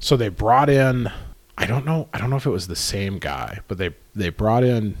 so they brought in, I don't know if it was the same guy, but they brought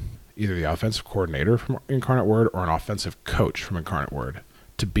in either the offensive coordinator from Incarnate Word or an offensive coach from Incarnate Word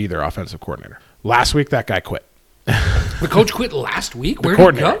to be their offensive coordinator. Last week, that guy quit. The coach quit last week? Where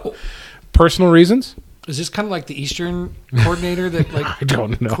did he go? Personal reasons. Is this kind of like the Eastern coordinator that I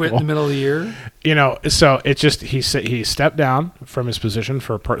don't know. Quit in the middle of the year? So it's just he stepped down from his position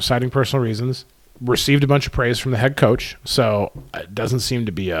for citing personal reasons, received a bunch of praise from the head coach. So it doesn't seem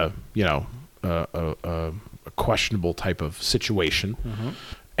to be a questionable type of situation. Mm-hmm.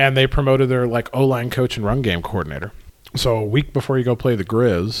 And they promoted their O-line coach and run game coordinator. So a week before you go play the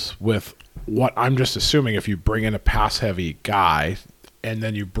Grizz with what I'm just assuming if you bring in a pass-heavy guy and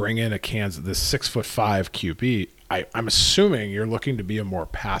then you bring in this 6'5" QB, I'm assuming you're looking to be a more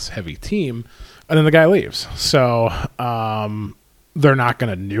pass-heavy team, and then the guy leaves. So they're not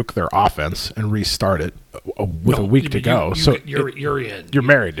going to nuke their offense and restart it with a week to go. You're in. You're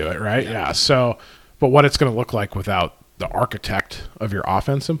married to it, right? Yeah. So, but what it's going to look like without the architect of your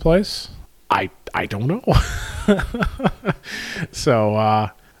offense in place, I don't know. So.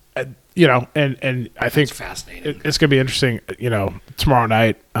 And I think that's fascinating. It's going to be interesting. Tomorrow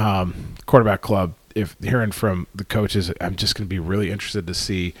night, Quarterback Club if hearing from the coaches, I'm just going to be really interested to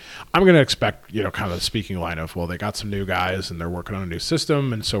see. I'm going to expect, kind of the speaking line of, well, they got some new guys and they're working on a new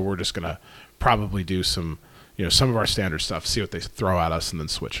system, and so we're just going to probably do some, some of our standard stuff, see what they throw at us, and then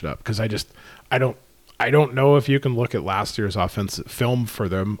switch it up. Because I don't know if you can look at last year's offensive film for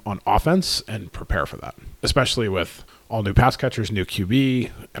them on offense and prepare for that, especially with all new pass catchers, new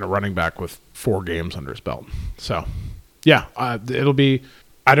QB, and a running back with 4 games under his belt. So, yeah, it'll be.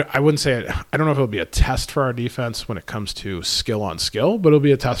 I wouldn't say it. I don't know if it'll be a test for our defense when it comes to skill on skill, but it'll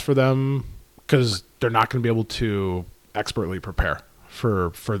be a test for them because they're not going to be able to expertly prepare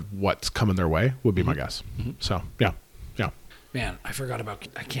for what's coming their way. Would be my guess. Mm-hmm. So, yeah. Man, I forgot about.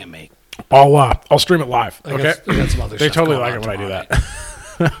 I can't make. I'll stream it live. Okay, I got some other they stuff totally going like on it when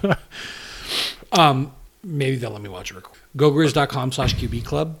I do that. Maybe they'll let me watch it. GoGrizz.com/QB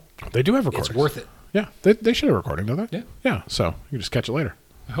Club. They do have recordings. It's worth it. Yeah, they should have a recording, don't they? Yeah. Yeah, so you can just catch it later.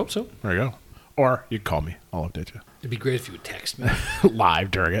 I hope so. There you go. Or you can call me. I'll update you. It'd be great if you would text me.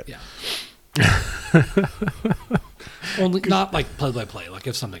 Live during it. Yeah. Only not like play-by-play, like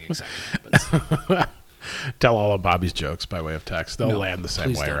if something exciting happens. Tell all of Bobby's jokes by way of text. They'll land the same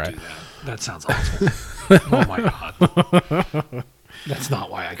please way, don't right? Do that sounds awful. Oh my God. That's not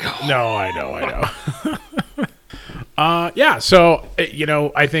why I go. No, I know. Yeah, so,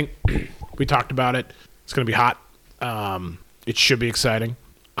 I think we talked about it. It's going to be hot. It should be exciting.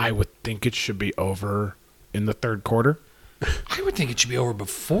 I would think it should be over in the third quarter. I would think it should be over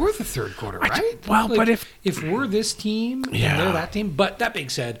before the third quarter, right? But if we're this team and Yeah. they're that team. But that being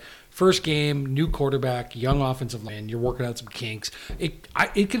said, first game, new quarterback, young offensive line, you're working out some kinks. It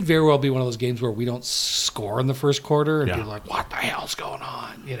could very well be one of those games where we don't score in the first quarter and Yeah. people are like, what the hell's going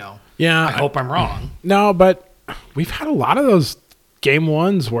on? Yeah. I hope I'm wrong. No, but we've had a lot of those game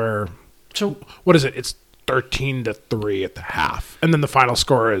ones where, So what is it? It's 13-3 at the half. And then the final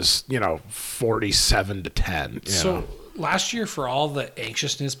score is, 47-10. So last year, for all the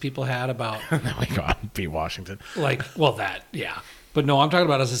anxiousness people had about we go out and beat Washington. Yeah. But no, I'm talking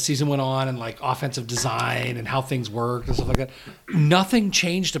about as the season went on and like offensive design and how things worked and stuff like that. Nothing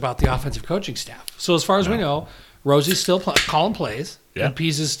changed about the offensive coaching staff. So as far as we know, Rosie's still calling plays. Yeah. And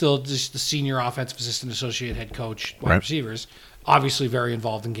Pease is still just the senior offensive assistant, associate head coach, wide Right. receivers. Obviously very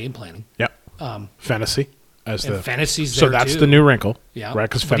involved in game planning. Yep. Fantasy. And Fantasy's So there that's too. the new wrinkle. Yeah. Right,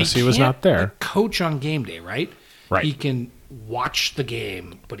 because But he Fantasy was can't, not there. like, coach on game day, right? Right. He can watch the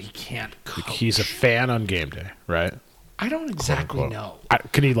game, but he can't coach. He's a fan on game day, right? I don't exactly know.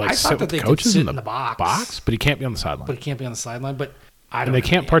 Can he I sit thought that with they the could coaches sit in in the the box. But he can't be on the sideline. But he can't be on the sideline. But I don't And they know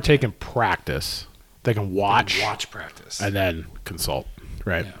can't yet. partake in practice. They can watch, Watch practice. and then consult,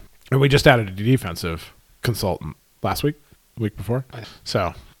 right? Yeah. And we just added a defensive consultant last week, the week before.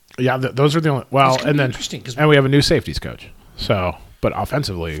 So, yeah, those are the only. Well, It's gonna and be then interesting 'cause- and we have a new safeties coach. So, but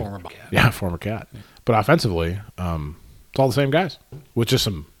offensively, Former Cat. yeah, former Cat. Yeah. But offensively, it's all the same guys with just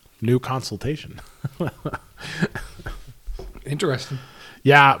some new consultation. Interesting.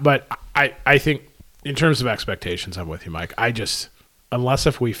 Yeah, but I think in terms of expectations, I'm with you, Mike. Unless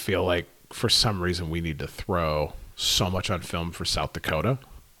if we feel like for some reason we need to throw so much on film for South Dakota,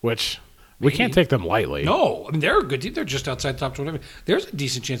 which we can't take them lightly. No, I mean they're a good team. They're just outside the top 20. There's a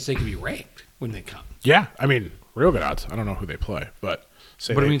decent chance they could be ranked when they come. Yeah, I mean, real good odds. I don't know who they play, but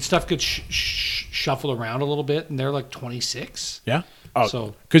I mean, stuff gets shuffled around a little bit, and they're like 26. yeah. Oh,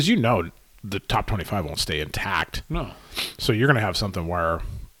 So- because the top 25 won't stay intact. No. So you're going to have something where,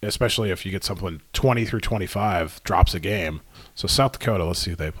 especially if you get something 20 through 25 drops a game. So South Dakota, let's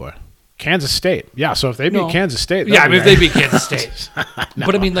see who they play. Kansas State. Yeah, so if they beat Kansas State. Yeah, I mean, if they beat beat Kansas State.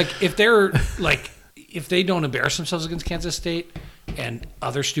 But I mean, like, if they don't embarrass themselves against Kansas State and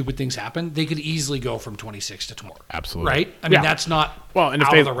other stupid things happen, they could easily go from 26 to 24. Absolutely. Right? I mean, Yeah. that's not and if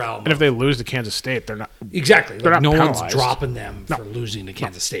out they of the realm. and if they lose to Kansas State, they're not. Exactly. They're Like, not no one's penalized. dropping them for losing to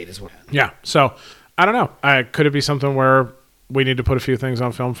Kansas State as well. Yeah. So I don't know. Could it be something where we need to put a few things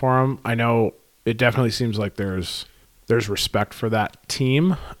on film for them? I know it definitely seems like there's respect for that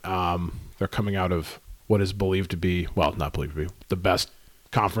team. They're coming out of what is believed to be, well, not believed to be, the best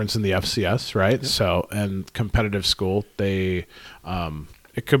conference in the FCS, right? Yep. So, and competitive school. They,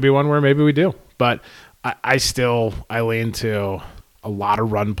 it could be one where maybe we do, but I lean to a lot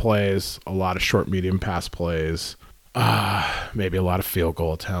of run plays, a lot of short, medium pass plays. Maybe a lot of field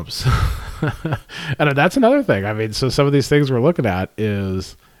goal attempts. And that's another thing. I mean, so some of these things we're looking at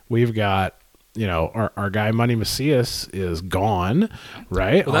is we've got, our guy Money Macias is gone,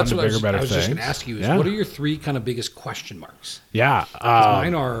 right? Well, that's on what to bigger, better I was things. just going to ask you is Yeah. what are your three kind of biggest question marks? Yeah.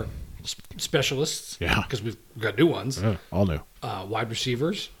 Mine are specialists. Yeah. Because we've got new ones. All new. Wide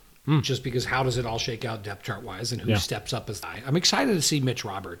receivers. Just because how does it all shake out depth chart wise and who Yeah. steps up as I? I'm excited to see Mitch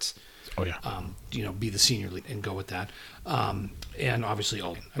Roberts. Oh, yeah. Be the senior lead and go with that. And obviously,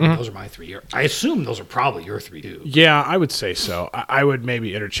 those are my 3. I assume those are probably your 3 too. Yeah, I would say so. I would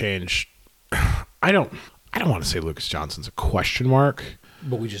maybe interchange. I don't want to say Lucas Johnson's a question mark.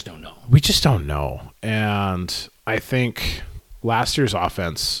 But we just don't know. We just don't know. And I think last year's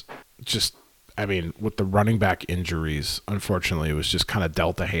offense with the running back injuries, unfortunately, it was just kind of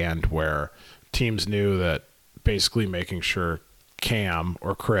dealt a hand where teams knew that basically making sure Cam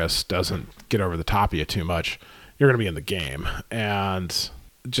or Chris doesn't get over the top of you too much, you're going to be in the game. And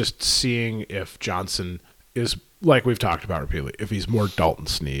just seeing if Johnson is, like we've talked about repeatedly, if he's more Dalton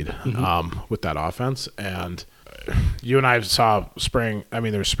Snead with that offense. And you and I saw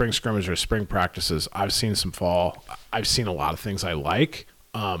there's spring scrimmages or spring practices. I've seen some fall. I've seen a lot of things I like.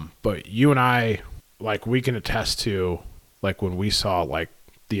 But you and I, we can attest to, when we saw,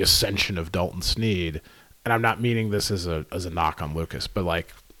 the ascension of Dalton Snead, and I'm not meaning this as a knock on Lucas, but,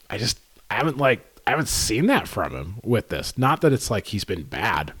 I haven't seen that from him with this. Not that it's he's been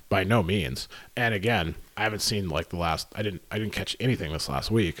bad, by no means. And again, I haven't seen I didn't catch anything this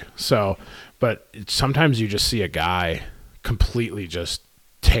last week. So, but sometimes you just see a guy completely just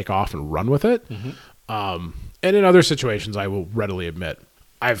take off and run with it. And in other situations, I will readily admit,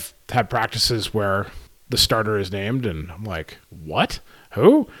 I've had practices where the starter is named and I'm like, what?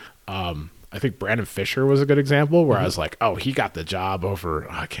 Who? I think Brandon Fisher was a good example where I was like, oh, he got the job over,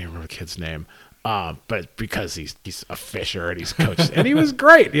 I can't remember the kid's name. But because he's a Fisher and he's coached and he was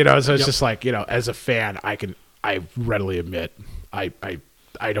great, so it's just as a fan, I readily admit, I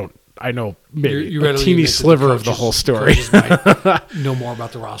know maybe a teeny sliver of the whole story. Know more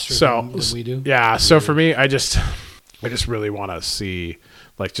about the roster than we do. Yeah. So for me, I just really want to see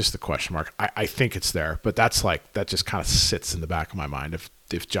just the question mark. I think it's there, but that just kind of sits in the back of my mind.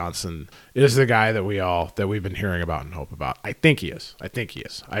 If Johnson is the guy that we've been hearing about and hope about, I think he is.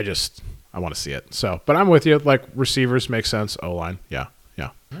 I want to see it. So, but I'm with you. Receivers make sense. O-line, yeah.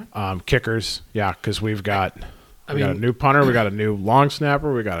 Kickers, yeah, because we got a new punter, we got a new long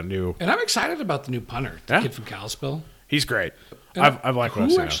snapper, we got a new. And I'm excited about the new punter, the kid from Kalispell. He's great. I've liked what I've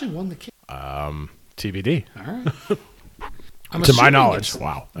seen. Who actually won the kick? TBD. All right. To my knowledge,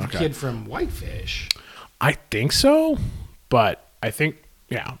 wow. The kid from Whitefish. I think so, but I think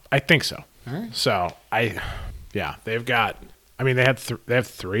so. All right. So they've got. They have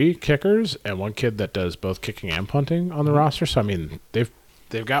 3 kickers and 1 kid that does both kicking and punting on the roster. So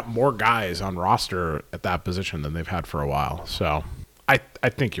they've got more guys on roster at that position than they've had for a while. So I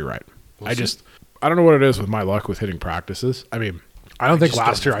think you're right. I don't know what it is with my luck with hitting practices. I don't think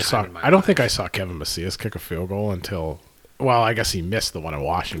last year I saw Kevin Macias kick a field goal until. Well, I guess he missed the one in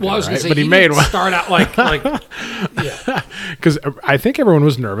Washington, right? Say, but he made one. Start out yeah. Because I think everyone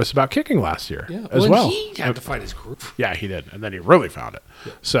was nervous about kicking last year as well. He had to fight his group. Yeah, he did, and then he really found it.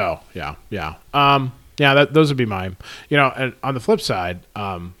 Yeah. So yeah. Those would be mine. And on the flip side,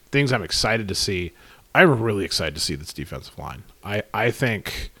 things I'm excited to see. I'm really excited to see this defensive line. I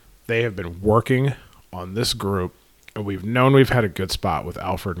think they have been working on this group, and we've known we've had a good spot with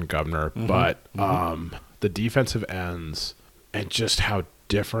Alford and Governor, but the defensive ends and just how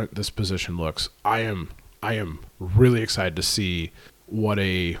different this position looks. I am really excited to see what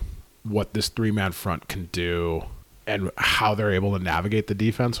this 3-man front can do and how they're able to navigate the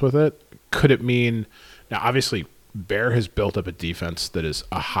defense with it. Could it mean now? Obviously, Bear has built up a defense that is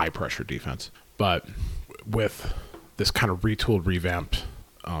a high pressure defense, but with this kind of retooled, revamped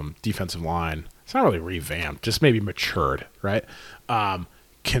defensive line, it's not really revamped, just maybe matured, right?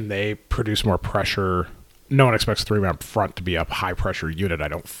 Can they produce more pressure? No one expects a 3-man front to be a high-pressure unit, I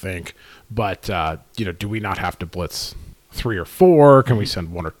don't think. But, do we not have to blitz 3 or 4? Can we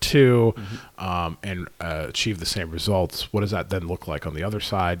send 1 or 2 and achieve the same results? What does that then look like on the other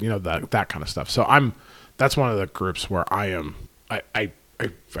side? That kind of stuff. So that's one of the groups where I don't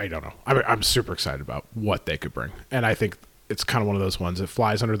know. I'm super excited about what they could bring. And I think it's kind of one of those ones that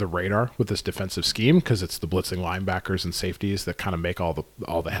flies under the radar with this defensive scheme because it's the blitzing linebackers and safeties that kind of make all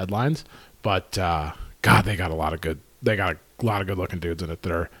the headlines. But God, they got a lot of good looking dudes in it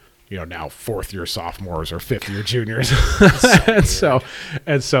that are, now 4th-year sophomores or 5th-year juniors. and so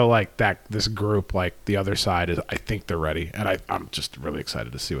this group, the other side is, I think they're ready. And I'm just really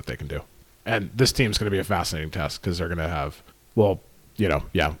excited to see what they can do. And this team's going to be a fascinating test because they're going to have, a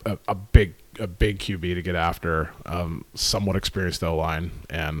big QB to get after, somewhat experienced O-line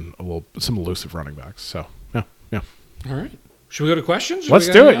and some elusive running backs. So, yeah. All right. Should we go to questions? Let's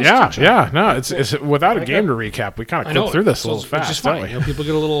do it. Yeah. No, it's without a game to recap. We kind of clipped through this a little fast. Which is fine. People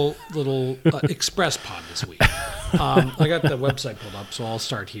get a little express pod this week. I got the website pulled up, so I'll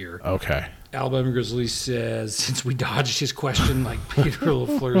start here. Okay. Alabama Grizzly says, since we dodged his question like Peter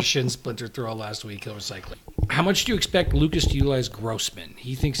LaFleur's shin splinter throw last week, he'll recycle it. How much do you expect Lucas to utilize Grossman?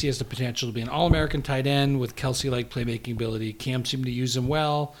 He thinks he has the potential to be an All-American tight end with Kelsey-like playmaking ability. Cam seemed to use him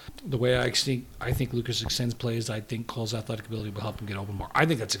well. The way I think Lucas extends plays, I think Cole's athletic ability will help him get open more. I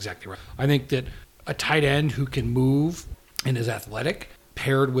think that's exactly right. I think that a tight end who can move and is athletic,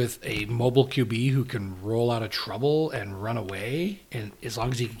 paired with a mobile QB who can roll out of trouble and run away, and as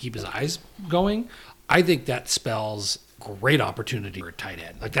long as he can keep his eyes going, I think that spells great opportunity for a tight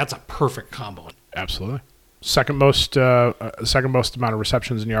end. Like, that's a perfect combo. Absolutely. Second most amount of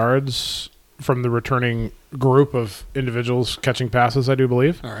receptions and yards from the returning group of individuals catching passes, I do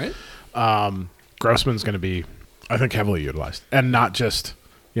believe. All right. Grossman's going to be, I think, heavily utilized, and not just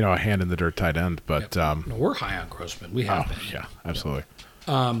a hand in the dirt tight end, but no, we're high on Grossman. We have been. Yeah, absolutely.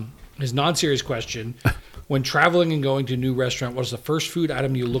 His non-serious question: when traveling and going to a new restaurant, what is the first food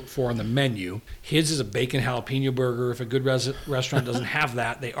item you look for on the menu? His is a bacon jalapeno burger. If a good restaurant doesn't have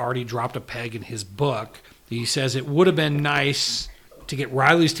that, they already dropped a peg in his book. He says it would have been nice to get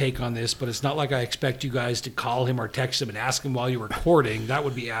Riley's take on this, but it's not like I expect you guys to call him or text him and ask him while you're recording. That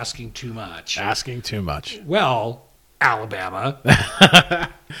would be asking too much. Asking too much. Well, Alabama.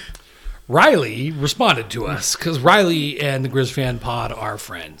 Riley responded to us because Riley and the Grizz Fan Pod are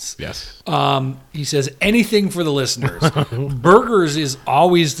friends. Yes. He says, anything for the listeners. Burgers is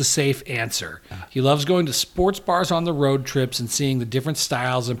always the safe answer. He loves going to sports bars on the road trips and seeing the different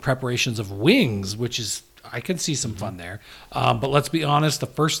styles and preparations of wings, which is, I can see some fun there. But let's be honest, the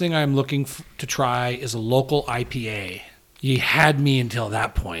first thing I'm looking to try is a local IPA. You had me until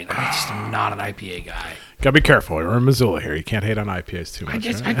that point. I just am not an IPA guy. Gotta be careful. We're in Missoula here. You can't hate on IPAs too much.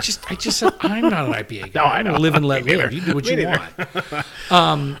 I just said I'm not an IPA guy. No, I know. Live and let live. You do what you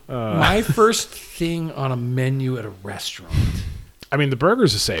want. My first thing on a menu at a restaurant. I mean, the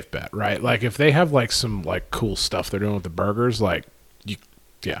burger's a safe bet, right? Like if they have like some like cool stuff they're doing with the burgers, like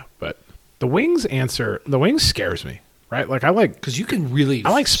but the wings scares me. Right, like because you can really. I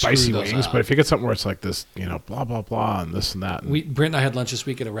like spicy wings, but if you get something where it's like this, blah blah blah, and this and that. Brent and I had lunch this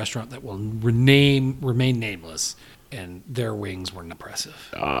week at a restaurant that will remain nameless, and their wings were impressive.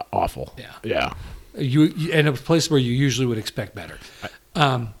 Awful. Yeah. You in a place where you usually would expect better.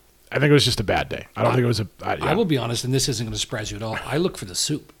 I think it was just a bad day. I don't think it was a. I will be honest, and this isn't going to surprise you at all. I look for the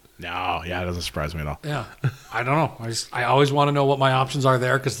soup. No, it doesn't surprise me at all. Yeah, I don't know. I always want to know what my options are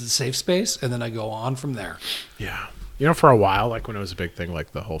there because it's a safe space, and then I go on from there. Yeah. For a while, like when it was a big thing,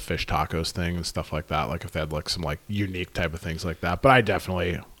 like the whole fish tacos thing and stuff like that, like if they had like some like unique type of things like that. But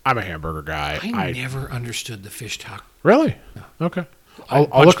I'm a hamburger guy. I never understood the fish taco. Really? No. Okay.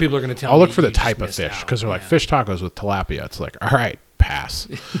 People are going to tell me. I'll look for the type of fish because they're like fish tacos with tilapia. It's like, all right, pass.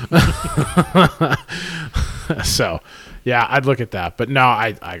 So, yeah, I'd look at that. But no,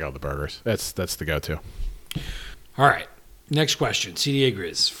 I go the burgers. That's the go-to. All right. Next question. CDA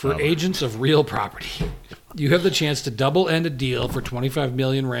Grizz. For agents of real property, you have the chance to double end a deal for $25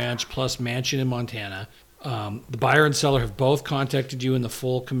 million ranch plus mansion in Montana. The buyer and seller have both contacted you, and the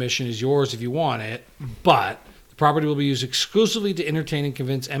full commission is yours if you want it. But the property will be used exclusively to entertain and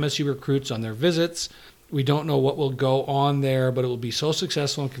convince MSU recruits on their visits. We don't know what will go on there, but it will be so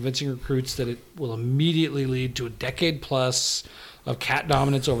successful in convincing recruits that it will immediately lead to a decade plus of Cat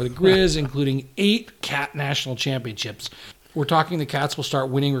dominance over the Grizz, including 8 Cat national championships. We're talking the Cats will start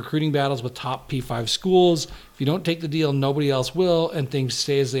winning recruiting battles with top P5 schools. If you don't take the deal, nobody else will, and things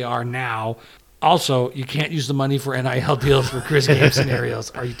stay as they are now. Also, you can't use the money for NIL deals for Grizz game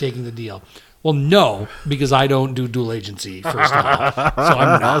scenarios. Are you taking the deal? Well, no, because I don't do dual agency, first of all. So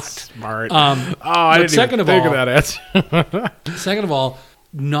I'm not. Smart. I didn't even think of that answer. Second of all,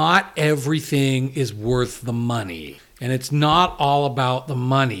 not everything is worth the money. And it's not all about the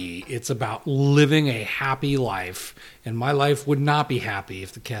money. It's about living a happy life. And my life would not be happy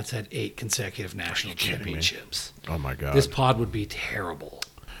if the Cats had 8 consecutive national championships. Oh, my God. This pod would be terrible.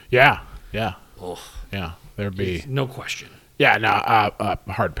 Yeah. Ugh. Yeah, there'd be... No question. Yeah, no,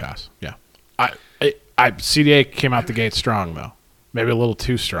 hard pass. Yeah. CDA came out the gate strong, though. Maybe a little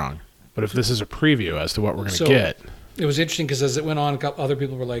too strong. But if this is a preview as to what we're going to get... It was interesting because as it went on, other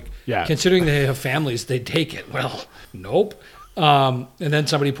people were like, considering they have families, they'd take it. Well, nope. And then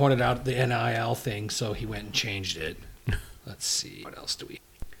somebody pointed out the NIL thing, so he went and changed it. Let's see. What else do we...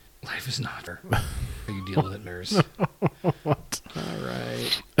 Life is not fair. You deal with it, nurse. What? All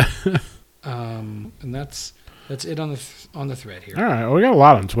right. And that's it on the thread here. All right. Well, we got a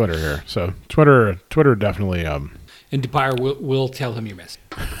lot on Twitter here. So Twitter definitely... And Depire will tell him you're missing.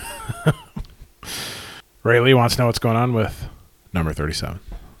 Ray Lee wants to know what's going on with number 37.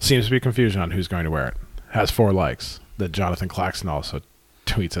 Seems to be confusion on who's going to wear it. Has 4 likes. That Jonathan Claxton also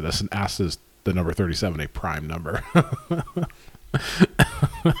tweets at us and asks, is the number 37 a prime number?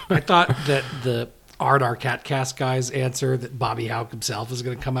 I thought that the Our Catcast guy's answer that Bobby Houck himself is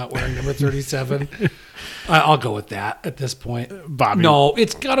going to come out wearing number 37. I'll go with that at this point. Bobby. No,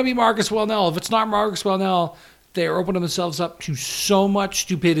 it's got to be Marcus Welnell. If it's not Marcus Welnell, they're opening themselves up to so much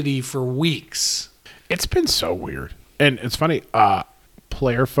stupidity for weeks. It's been so weird. And it's funny,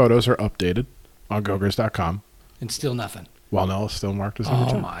 player photos are updated on Gogers.com. And still nothing. Welnell is still marked as number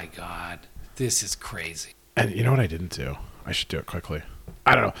 10. Oh, my God. This is crazy. And you know what I didn't do? I should do it quickly.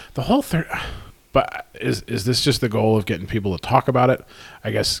 I don't know. The whole thing... But is this just the goal of getting people to talk about it?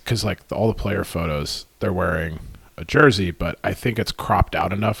 I guess because like all the player photos, they're wearing a jersey, but I think it's cropped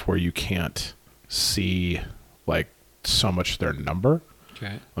out enough where you can't see like so much their number.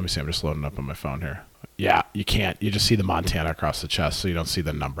 Okay. Let me see. I'm just loading up on my phone here. Yeah, you can't. You just see the Montana across the chest, so you don't see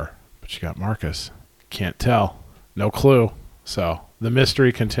the number. But you got Marcus. Can't tell. No clue. So the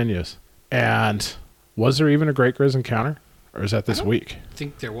mystery continues. And was there even a Great Grizz encounter? Or is that this week? I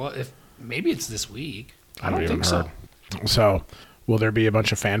think there was. Maybe it's this week. I don't think so. So, will there be a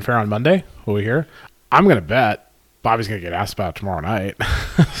bunch of fanfare on Monday? Will we hear? I'm going to bet Bobby's going to get asked about it tomorrow night.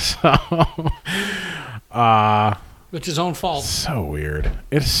 It's his own fault. So weird.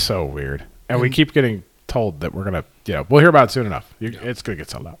 It's so weird. And we keep getting told that we're going to, we'll hear about it soon enough. It's going to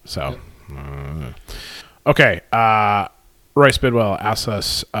get sold out. So, okay. Royce Bidwell asks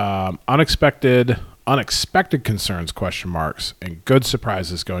us, unexpected concerns, question marks, and good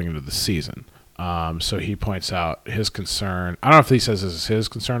surprises going into the season. So he points out his concern. I don't know if he says this is his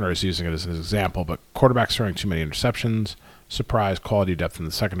concern or he's using it as an example, but quarterbacks throwing too many interceptions, surprise, quality depth in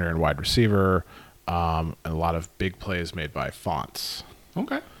the secondary and wide receiver, and a lot of big plays made by Fonts.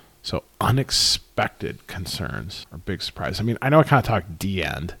 Okay. So unexpected concerns or big surprise. I mean, I know I kind of talk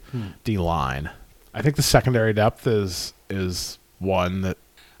D-end, D-line. I think the secondary depth is one that...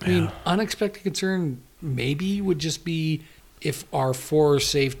 I mean, unexpected concern maybe would just be if our 4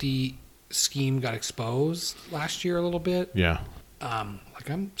 safety scheme got exposed last year a little bit. Yeah. I'm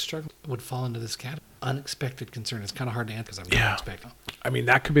struggling. Would fall into this category. Unexpected concern. It's kind of hard to answer because I'm not expecting. I mean,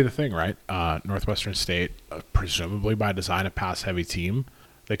 that could be the thing, right? Northwestern State, presumably by design, a pass-heavy team.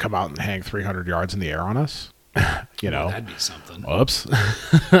 They come out and hang 300 yards in the air on us. That'd be something. Whoops.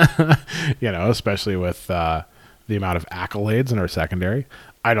 Especially with the amount of accolades in our secondary.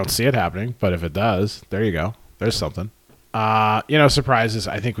 I don't see it happening, but if it does, there you go. There's something. Surprises.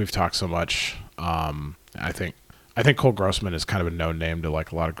 I think we've talked so much. I think Cole Grossman is kind of a known name to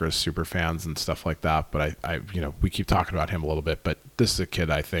like a lot of Grizz super fans and stuff like that. But we keep talking about him a little bit. But this is a kid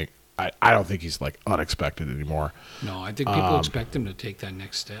I don't think he's like unexpected anymore. No, I think people expect him to take that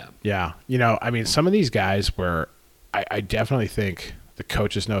next step. Yeah. Some of these guys where I definitely think the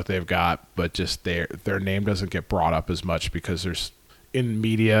coaches know what they've got, but just their name doesn't get brought up as much because there's in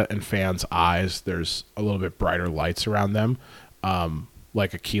media and fans' eyes, there's a little bit brighter lights around them,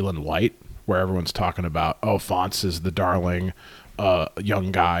 like a Keelan White, where everyone's talking about, Fonts is the darling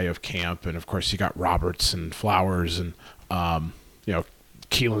young guy of camp, and of course you got Roberts and Flowers, and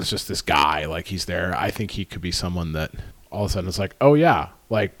Keelan's just this guy, like he's there. I think he could be someone that all of a sudden it's like, oh yeah,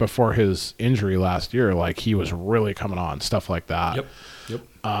 like before his injury last year, like he was really coming on, stuff like that. Yep.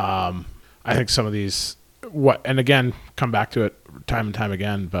 I think some of these, and again, come back to it time and time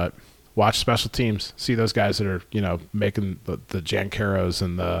again, but watch special teams, see those guys that are, making the Jancaros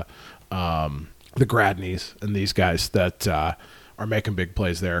and the Gradneys and these guys that are making big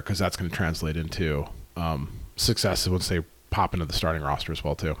plays there, because that's going to translate into success once they pop into the starting roster as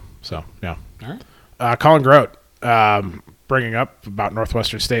well too. So yeah. All right. Colin Grote bringing up about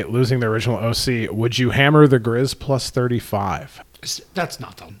Northwestern State losing their original OC. Would you hammer the Grizz plus 35? That's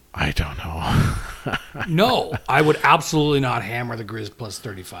not the... I don't know. No, I would absolutely not hammer the Grizz plus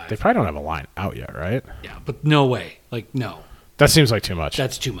 35. They probably don't have a line out yet, right? Yeah, but no way. Like, no. That seems like too much.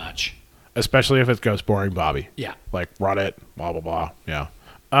 That's too much. Especially if it goes boring Bobby. Yeah. Like, run it, blah, blah, blah. Yeah.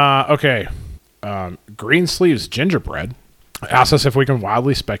 Okay. Green Sleeves Gingerbread asks us if we can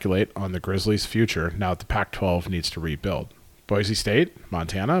wildly speculate on the Grizzlies' future now that the Pac-12 needs to rebuild. Boise State,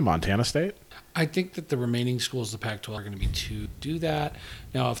 Montana State? I think that the remaining schools of the Pac-12 are going to be to do that.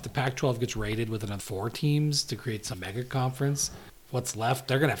 Now, if the Pac-12 gets raided with another 4 teams to create some mega conference, what's left,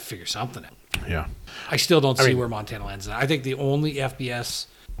 they're going to have to figure something out. Yeah. I still don't see where Montana lands. I think the only FBS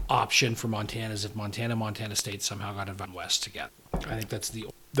option for Montana is if Montana and Montana State somehow got invited west together. I think that's the...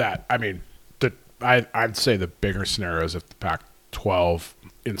 I'd say the bigger scenario is if the 12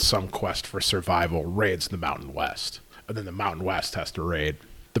 in some quest for survival raids the Mountain West, and then the Mountain West has to raid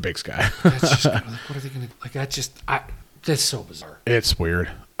the Big Sky. That's just kind of like, what are they going to like? That's so bizarre. It's weird.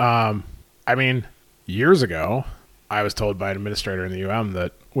 I mean, years ago, I was told by an administrator in the UM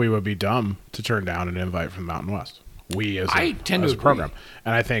that we would be dumb to turn down an invite from the Mountain West. We as a program,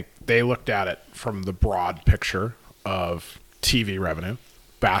 and I think they looked at it from the broad picture of TV revenue,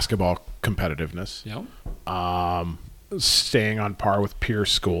 basketball competitiveness, staying on par with peer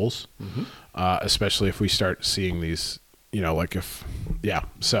schools, especially if we start seeing these,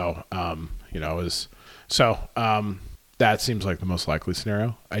 that seems like the most likely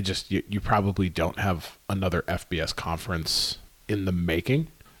scenario. You probably don't have another FBS conference in the making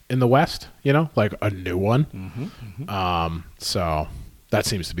in the West, like a new one. So that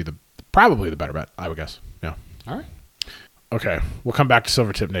seems to be probably the better bet, I would guess. Yeah. All right. Okay. We'll come back to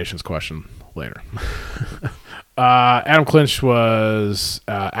Silvertip Nation's question later. Adam Clinch was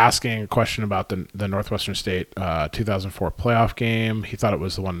asking a question about the Northwestern State 2004 playoff game. He thought it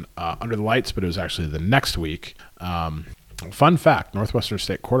was the one under the lights, but it was actually the next week. Fun fact, Northwestern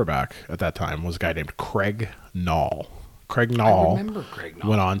State quarterback at that time was a guy named Craig Nall. Craig Nall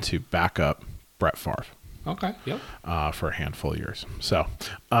went on to back up Brett Favre. Okay, yep. For a handful of years. So,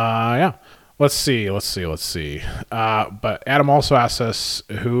 yeah. Let's see. But Adam also asked us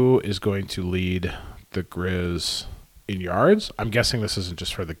who is going to lead the Grizz in yards. I'm guessing this isn't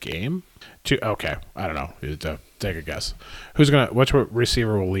just for the game. Okay, I don't know. Take a guess. Which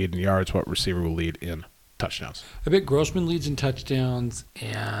receiver will lead in yards? What receiver will lead in touchdowns? I bet Grossman leads in touchdowns,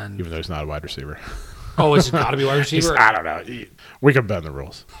 and even though he's not a wide receiver. Oh, is it got to be wide receiver? I don't know. We can bend the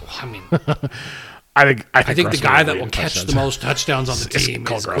rules. I mean, I think the guy that will catch the most touchdowns on the team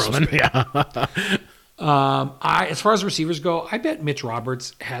is Grossman. Yeah. As far as receivers go, I bet Mitch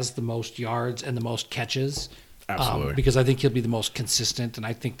Roberts has the most yards and the most catches. Absolutely. Because I think he'll be the most consistent, and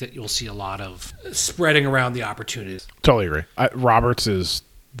I think that you'll see a lot of spreading around the opportunities. Totally agree. Roberts is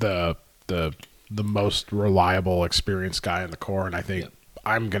the most reliable, experienced guy in the core, and I think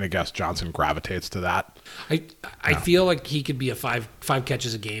I'm going to guess Johnson gravitates to that. I feel like he could be a five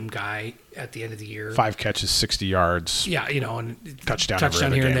catches a game guy at the end of the year. 5 catches, 60 yards. Yeah, and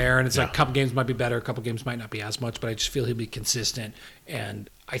touchdown here and there. And it's like a couple games might be better, a couple games might not be as much, but I just feel he'll be consistent. And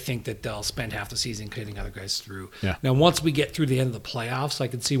I think that they'll spend half the season getting other guys through. Yeah. Now, once we get through the end of the playoffs, I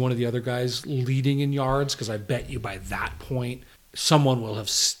can see one of the other guys leading in yards, because I bet you by that point, someone will have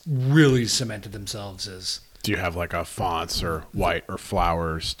really cemented themselves as... Do you have like a Fonts or White or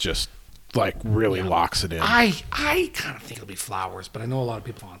Flowers just like really locks it in? I kind of think it'll be Flowers, but I know a lot of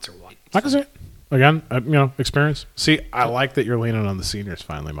people Fonts or White. I can see it. Again, experience. See, I like that you're leaning on the seniors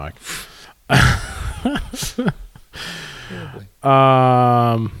finally, Mike.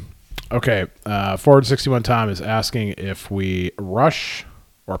 Okay. Forward 61 Tom is asking if we rush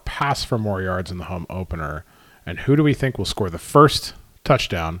or pass for more yards in the home opener, and who do we think will score the first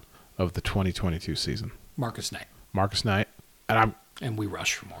touchdown of the 2022 season? Marcus Knight. And we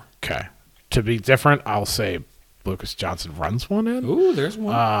rush for more. Okay. To be different, I'll say Lucas Johnson runs one in. Ooh, there's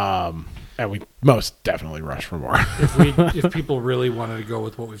one. And we most definitely rush for more. If people really wanted to go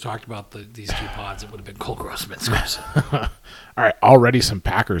with what we've talked about, these two pods, it would have been Cole Grossman. All right. Already some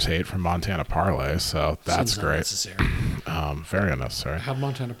Packers hate from Montana Parlay, so that's great. Unnecessary. Very unnecessary. How'd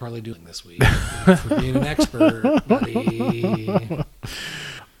Montana Parlay doing this week? For being an expert, buddy.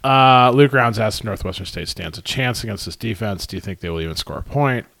 Luke Rounds asks, Northwestern State stands a chance against this defense. Do you think they will even score a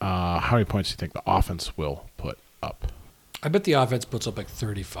point? How many points do you think the offense will put up? I bet the offense puts up like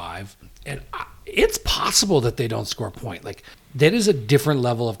 35. And it's possible that they don't score a point. Like, that is a different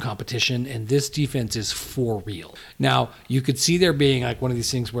level of competition, and this defense is for real. Now, you could see there being like one of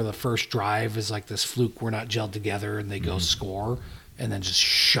these things where the first drive is like this fluke, we're not gelled together, and they go score, and then just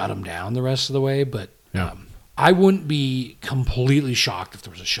shut them down the rest of the way. But I wouldn't be completely shocked if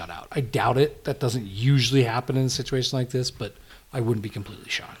there was a shutout. I doubt it. That doesn't usually happen in a situation like this, but I wouldn't be completely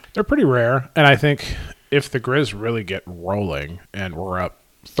shocked. They're pretty rare, and I think if the Grizz really get rolling and we're up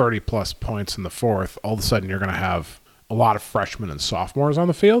 30-plus points in the fourth, all of a sudden you're going to have a lot of freshmen and sophomores on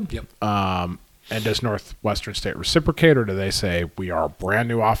the field. Yep. And does Northwestern State reciprocate, or do they say, we are a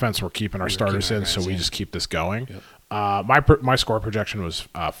brand-new offense, we're keeping our starters in, so we just keep this going? Yep. My score projection was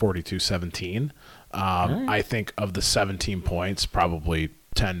 42-17. Right. I think of the 17 points, probably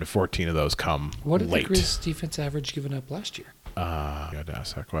 10 to 14 of those come late. What did the Grizz defense average given up last year? You had to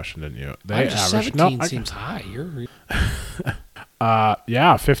ask that question, didn't you? They averaged 17 seems high.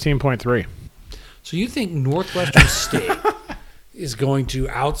 15.3. So you think Northwestern State is going to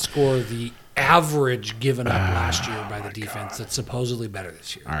outscore the average given up last year by the defense that's supposedly better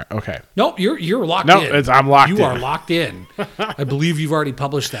this year. All right. Okay. Nope, you're locked No, in. I'm locked in. You are locked in. I believe you've already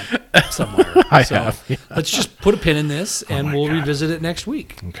published that somewhere. I have, yeah. Let's just put a pin in this, and we'll revisit it next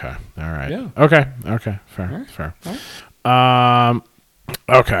week. Okay. All right. Yeah. Okay. Fair.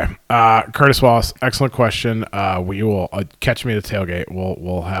 Okay. Curtis Wallace, excellent question. We will catch me at the tailgate.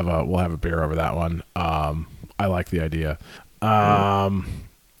 We'll have a beer over that one. I like the idea.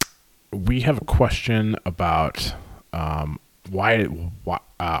 We have a question about why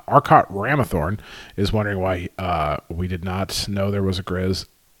Arcot Ramathorn is wondering why we did not know there was a Grizz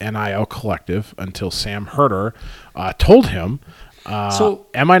NIL collective until Sam Herder told him. So,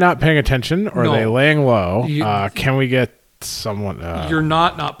 am I not paying attention, or are they laying low? Can we get someone? You're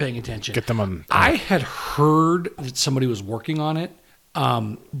not paying attention. Get them on. I had heard that somebody was working on it,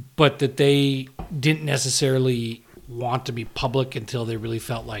 but that they didn't necessarily want to be public until they really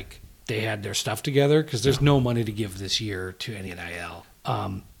felt like they had their stuff together, because there's no money to give this year to any NIL.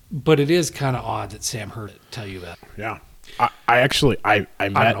 But it is kind of odd that Sam Herder tell you that. Yeah. I met. I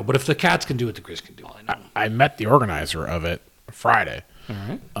don't know, but if the Cats can do it, the Grizz can do it. I met the organizer of it Friday. All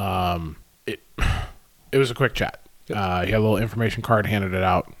right. It was a quick chat. He had a little information card, handed it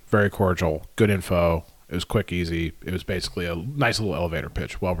out. Very cordial, good info. It was quick, easy. It was basically a nice little elevator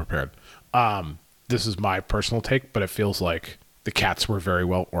pitch, well prepared. This is my personal take, but it feels like the Cats were very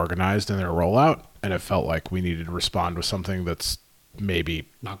well organized in their rollout, and it felt like we needed to respond with something that's maybe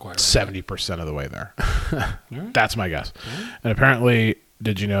not quite 70% of the way there. Right. That's my guess. Right. And apparently,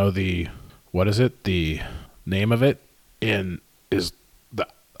 did you know the name of it is the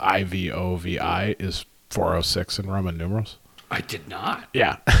IVOVI is 406 in Roman numerals? I did not.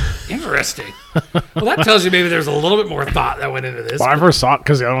 Yeah. Interesting. Well, that tells you maybe there's a little bit more thought that went into this. Well, I first saw it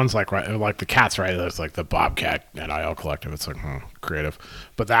because the other one's like the Cats, right? There's like the Bobcat NIL collective. It's like creative,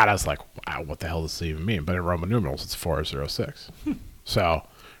 but that is like, wow, what the hell does this even mean? But in Roman numerals, it's 406. So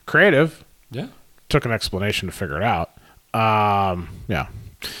creative. Yeah. Took an explanation to figure it out. Yeah.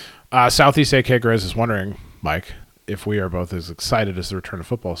 Southeast AK Grizz is wondering, Mike, if we are both as excited as the return of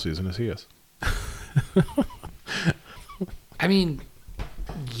football season as he is. I mean,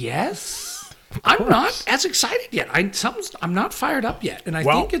 yes. I'm not as excited yet. I'm not fired up yet. And I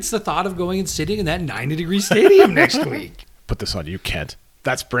think it's the thought of going and sitting in that 90-degree stadium next week. Put this on you, Kent.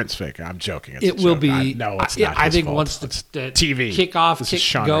 That's Brent's fake. I'm joking. It will be. No, it's not. I think fault. Once the TV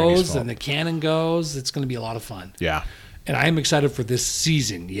kickoff goes and the cannon goes, it's going to be a lot of fun. Yeah. And I am excited for this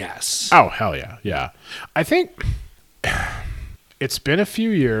season, yes. Oh, hell yeah. Yeah. I think it's been a few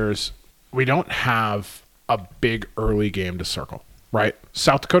years. We don't have a big early game to circle, right?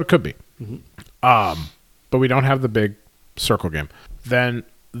 South Dakota could be. Mm-hmm. But we don't have the big circle game. Then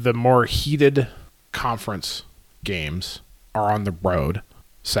the more heated conference games are on the road,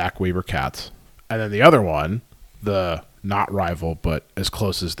 Sac, Weber, Cats. And then the other one, the not rival, but as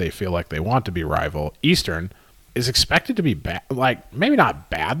close as they feel like they want to be rival, Eastern, is expected to be bad. Like, maybe not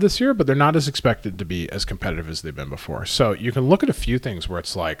bad this year, but they're not as expected to be as competitive as they've been before. So you can look at a few things where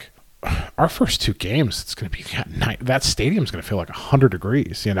it's like, our first two games, it's going to be that stadium's going to feel like 100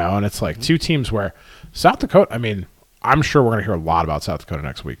 degrees, you know? And it's like two teams where South Dakota, I mean, I'm sure we're going to hear a lot about South Dakota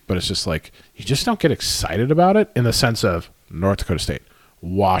next week, but it's just like, you just don't get excited about it in the sense of North Dakota State,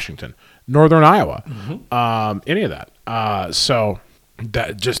 Washington, Northern Iowa, any of that. So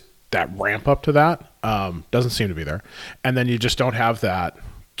that ramp up to that doesn't seem to be there. And then you just don't have that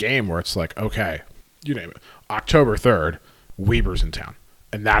game where it's like, okay, you name it, October 3rd, Weber's in town.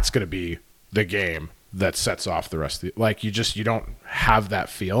 And that's going to be the game that sets off the rest of the, like, you don't have that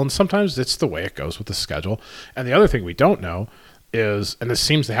feel. And sometimes it's the way it goes with the schedule. And the other thing we don't know is, and this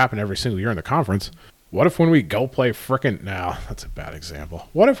seems to happen every single year in the conference, what if when we go play now that's a bad example.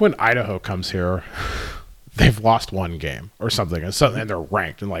 What if when Idaho comes here, they've lost one game or something, and they're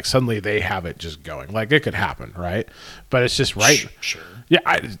ranked, and like suddenly they have it just going? Like, it could happen, right? But it's just right. Sure.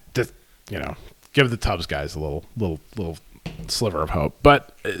 Yeah, give the Tubbs guys a little sliver of hope.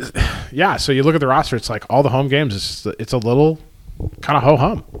 But yeah, so you look at the roster, it's like all the home games, it's a little kind of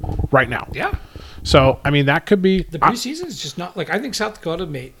ho-hum right now. Yeah. So, I mean, that could be... The preseason is just not... Like, I think South Dakota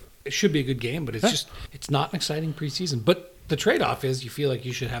it should be a good game, but it's not an exciting preseason. But the trade-off is you feel like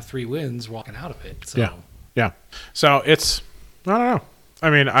you should have 3 wins walking out of it. So. Yeah. So, it's... I don't know. I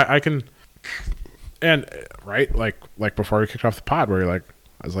mean, I can... And, right, like before we kicked off the pod, where I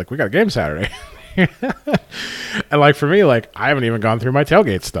was like, we got a game Saturday. And like for me, like I haven't even gone through my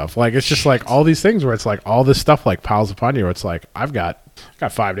tailgate stuff. Like it's just like all these things where it's like all this stuff like piles upon you. Where it's like I've got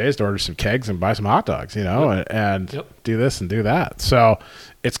 5 days to order some kegs and buy some hot dogs, you know, and do this and do that. So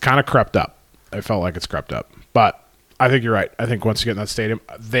it's kind of crept up. I felt like it's crept up, but I think you're right. I think once you get in that stadium,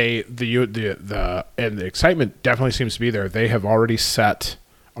 the excitement definitely seems to be there. They have already set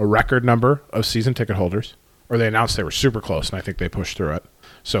a record number of season ticket holders, or they announced they were super close, and I think they pushed through it.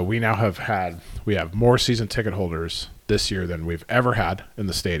 So we now have more season ticket holders this year than we've ever had in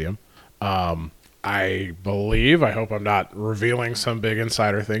the stadium. I hope I'm not revealing some big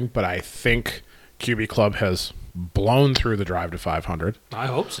insider thing, but I think QB Club has blown through the drive to 500. I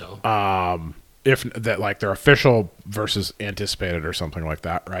hope so. If that, like, their official versus anticipated or something like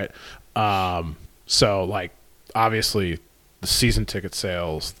that, right? So, like, obviously the season ticket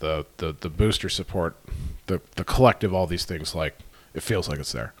sales, the booster support, the collective, all these things, like, it feels like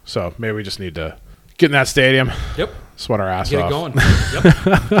it's there. So maybe we just need to get in that stadium. Yep. Sweat our ass Get off. it going.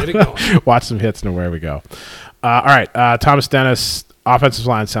 Yep. Get it going. Watch some hits and away we go. All right. Thomas Dennis, offensive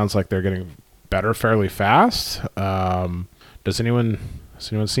line sounds like they're getting better fairly fast. Has anyone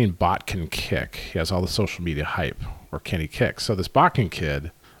seen Botkin kick? He has all the social media hype. Or can he kick? So this Botkin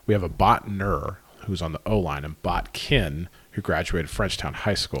kid, we have a Botner who's on the O-line and Botkin who graduated Frenchtown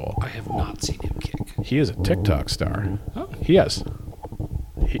High School. I have not seen him kick. He is a TikTok star. Oh. He has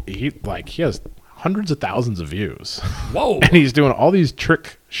hundreds of thousands of views. Whoa. And he's doing all these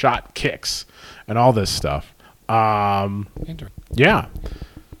trick shot kicks and all this stuff. Yeah.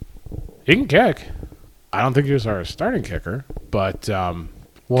 He can kick. I don't think he was our starting kicker, but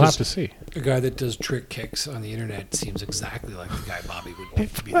we'll have to see. A guy that does trick kicks on the internet seems exactly like the guy Bobby would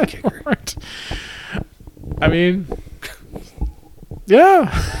pick to be the kicker. Right. I mean, yeah.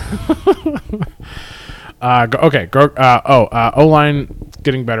 O-line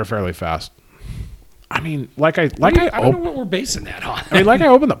getting better fairly fast. I mean, I don't know what we're basing that on. I mean, like I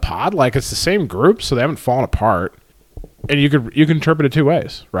opened the pod, like it's the same group, so they haven't fallen apart. And you can interpret it two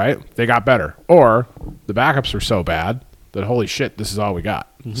ways, right? They got better, or the backups are so bad that holy shit, this is all we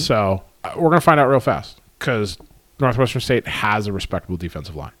got. Mm-hmm. So we're gonna find out real fast because Northwestern State has a respectable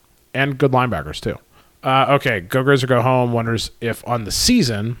defensive line and good linebackers too. Okay, go Grizz or go home. Wonders if on the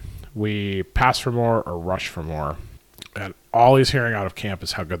season we pass for more or rush for more. And all he's hearing out of camp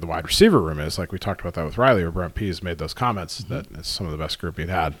is how good the wide receiver room is. Like we talked about that with Riley, where Brent Pease made those comments that it's some of the best group he'd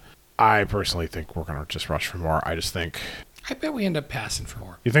had. I personally think we're going to just rush for more. I bet we end up passing for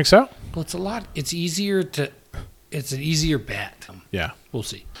more. You think so? Well, it's an easier bet. Yeah. We'll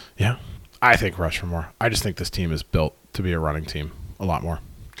see. Yeah. I think rush for more. I just think this team is built to be a running team a lot more.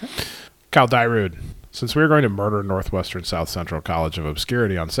 Okay. Kyle Dyrud, since we're going to murder Northwestern South Central College of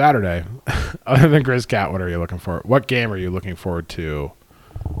Obscurity on Saturday, other than Grizz Cat, what are you looking for? What game are you looking forward to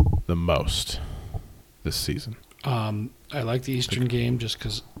the most this season? I like the Eastern game just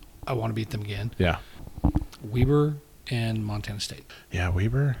because I want to beat them again. Yeah. Weber and Montana State. Yeah,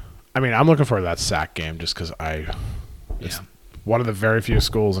 Weber. I mean, I'm looking forward to that SAC game just because it's one of the very few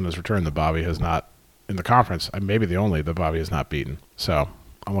schools in his return that Bobby has not, in the conference, maybe the only that Bobby has not beaten. So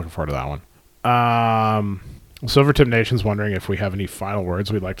I'm looking forward to that one. Silvertip Nation's wondering if we have any final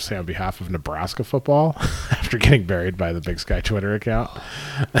words we'd like to say on behalf of Nebraska football after getting buried by the Big Sky Twitter account.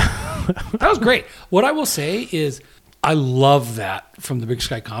 That was great. What I will say is I love that from the Big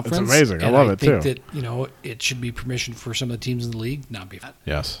Sky Conference. It's amazing. I love it too. I think that, it should be permission for some of the teams in the league not be that.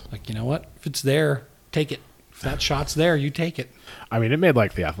 Yes. Like, you know what? If it's there, take it. If that shot's there, you take it. I mean, it made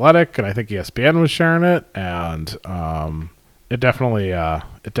like The Athletic, and I think ESPN was sharing it, and it definitely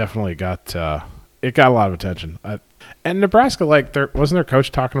got it got a lot of attention. And Nebraska, like, wasn't their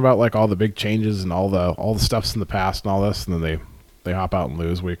coach talking about like all the big changes and all the stuffs in the past and all this, and then they hop out and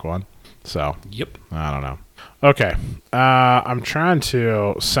lose week 1. So yep. I don't know. Okay, I'm trying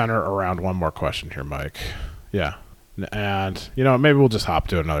to center around one more question here, Mike. Yeah, and maybe we'll just hop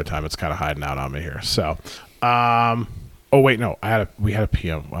to it another time. It's kind of hiding out on me here. So, oh wait, no, we had a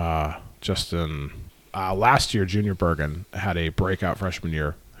PM. Justin, last year, Junior Bergen had a breakout freshman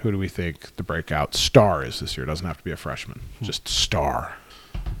year. Who do we think the breakout star is this year? It doesn't have to be a freshman, just star.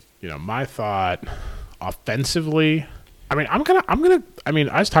 My thought offensively. I mean, I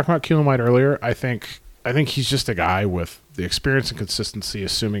was talking about Keelan White earlier. I think he's just a guy with the experience and consistency,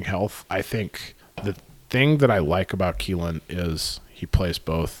 assuming health. I think the thing that I like about Keelan is he plays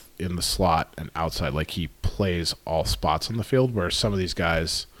both in the slot and outside. Like, he plays all spots on the field, where some of these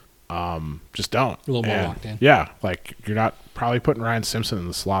guys just don't. A little more locked in. Yeah, like you're not probably putting Ryan Simpson in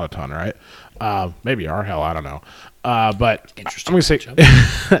the slot a ton, right? Maybe you are. Hell, I don't know. But interesting. I'm going to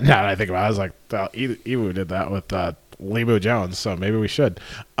say, now that I think about it, I was like, Ewu did that with Lebo Jones, so maybe we should.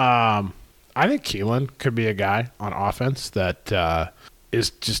 I think Keelan could be a guy on offense that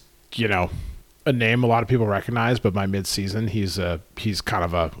is just, a name a lot of people recognize, but by midseason, he's kind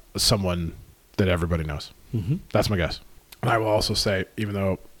of someone that everybody knows. Mm-hmm. That's my guess. I will also say, even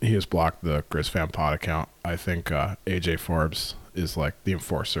though he has blocked the Grizz Fan Pod account, I think AJ Forbes is like the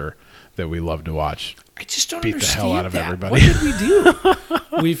enforcer that we love to watch. I just don't beat the understand hell out of that. everybody. What did we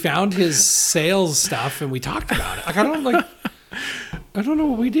do? We found his sales stuff and we talked about it. Like I don't know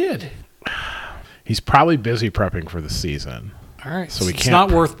what we did. He's probably busy prepping for the season. All right, so we it's can't.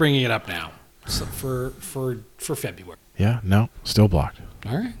 not worth bringing it up now. So for February. Yeah, no, still blocked.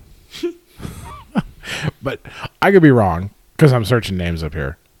 All right. But I could be wrong because I'm searching names up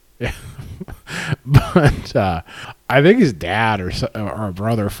here. Yeah. But I think his dad or a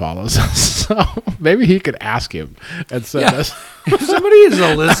brother follows us, so maybe he could ask him and send us. If somebody is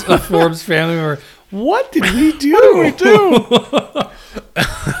a list of Forbes family member, what did we do?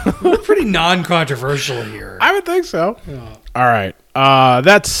 We're pretty non-controversial here. I would think so. Yeah. All right.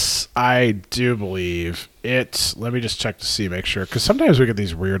 That's, I do believe it. Let me just check to see, make sure. Because sometimes we get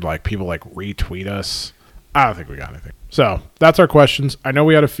these weird, like, people, like, retweet us. I don't think we got anything. So, that's our questions. I know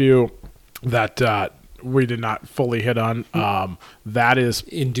we had a few that we did not fully hit on. That is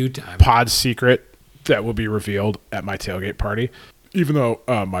In due time. Pod's secret that will be revealed at my tailgate party. Even though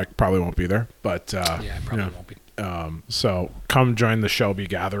Mike probably won't be there. But, Yeah, I probably won't be. so come join the Shelby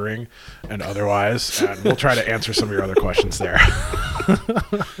gathering and otherwise, and we'll try to answer some of your other questions there.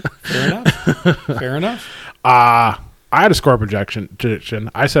 Fair enough. I had a score prediction.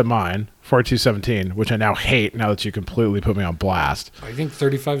 I said mine, 42-17, which I now hate now that you completely put me on blast. I think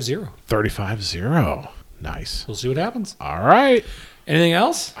 35-0. 35-0. Nice. We'll see what happens. All right. Anything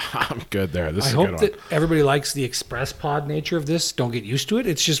else? I'm good there. This I is a good hope one. that everybody likes the express pod nature of this. Don't get used to it.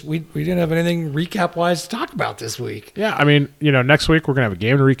 It's just we didn't have anything recap-wise to talk about this week. Yeah, I mean, next week we're going to have a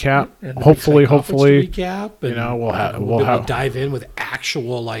game to recap. And the Hopefully, Big Sky Conference to recap. And, we'll have be able to dive in with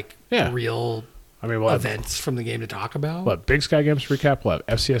actual, real we'll have events from the game to talk about. We'll have Big Sky games to recap. We'll have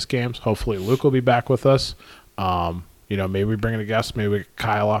FCS games. Hopefully, Luke will be back with us. Maybe we bring in a guest. Maybe we get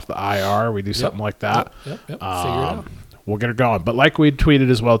Kyle off the IR. We do something like that. Yep. Figure it out. We'll get it going. But like we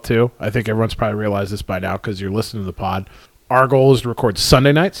tweeted as well, too, I think everyone's probably realized this by now because you're listening to the pod. Our goal is to record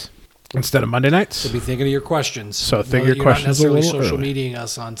Sunday nights instead of Monday nights. So be thinking of your questions. So think of your questions a You're not little necessarily social early. mediating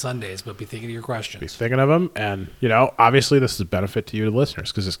us on Sundays, but be thinking of your questions. Be thinking of them. And, obviously this is a benefit to you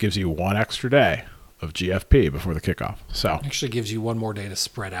listeners because this gives you one extra day of GFP before the kickoff. So Actually gives you one more day to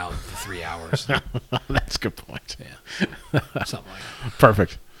spread out the 3 hours. that's a good point. Yeah. Something like that.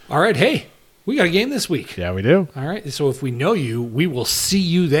 Perfect. All right. Hey, we got a game this week. Yeah, we do. All right. So if we know you, we will see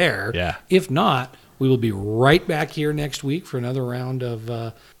you there. Yeah. If not, we will be right back here next week for another round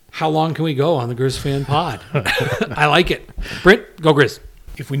of How Long Can We Go on the Grizz Fan Pod. I like it. Brent, go Grizz.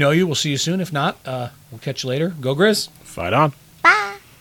 If we know you, we'll see you soon. If not, we'll catch you later. Go Grizz. Fight on.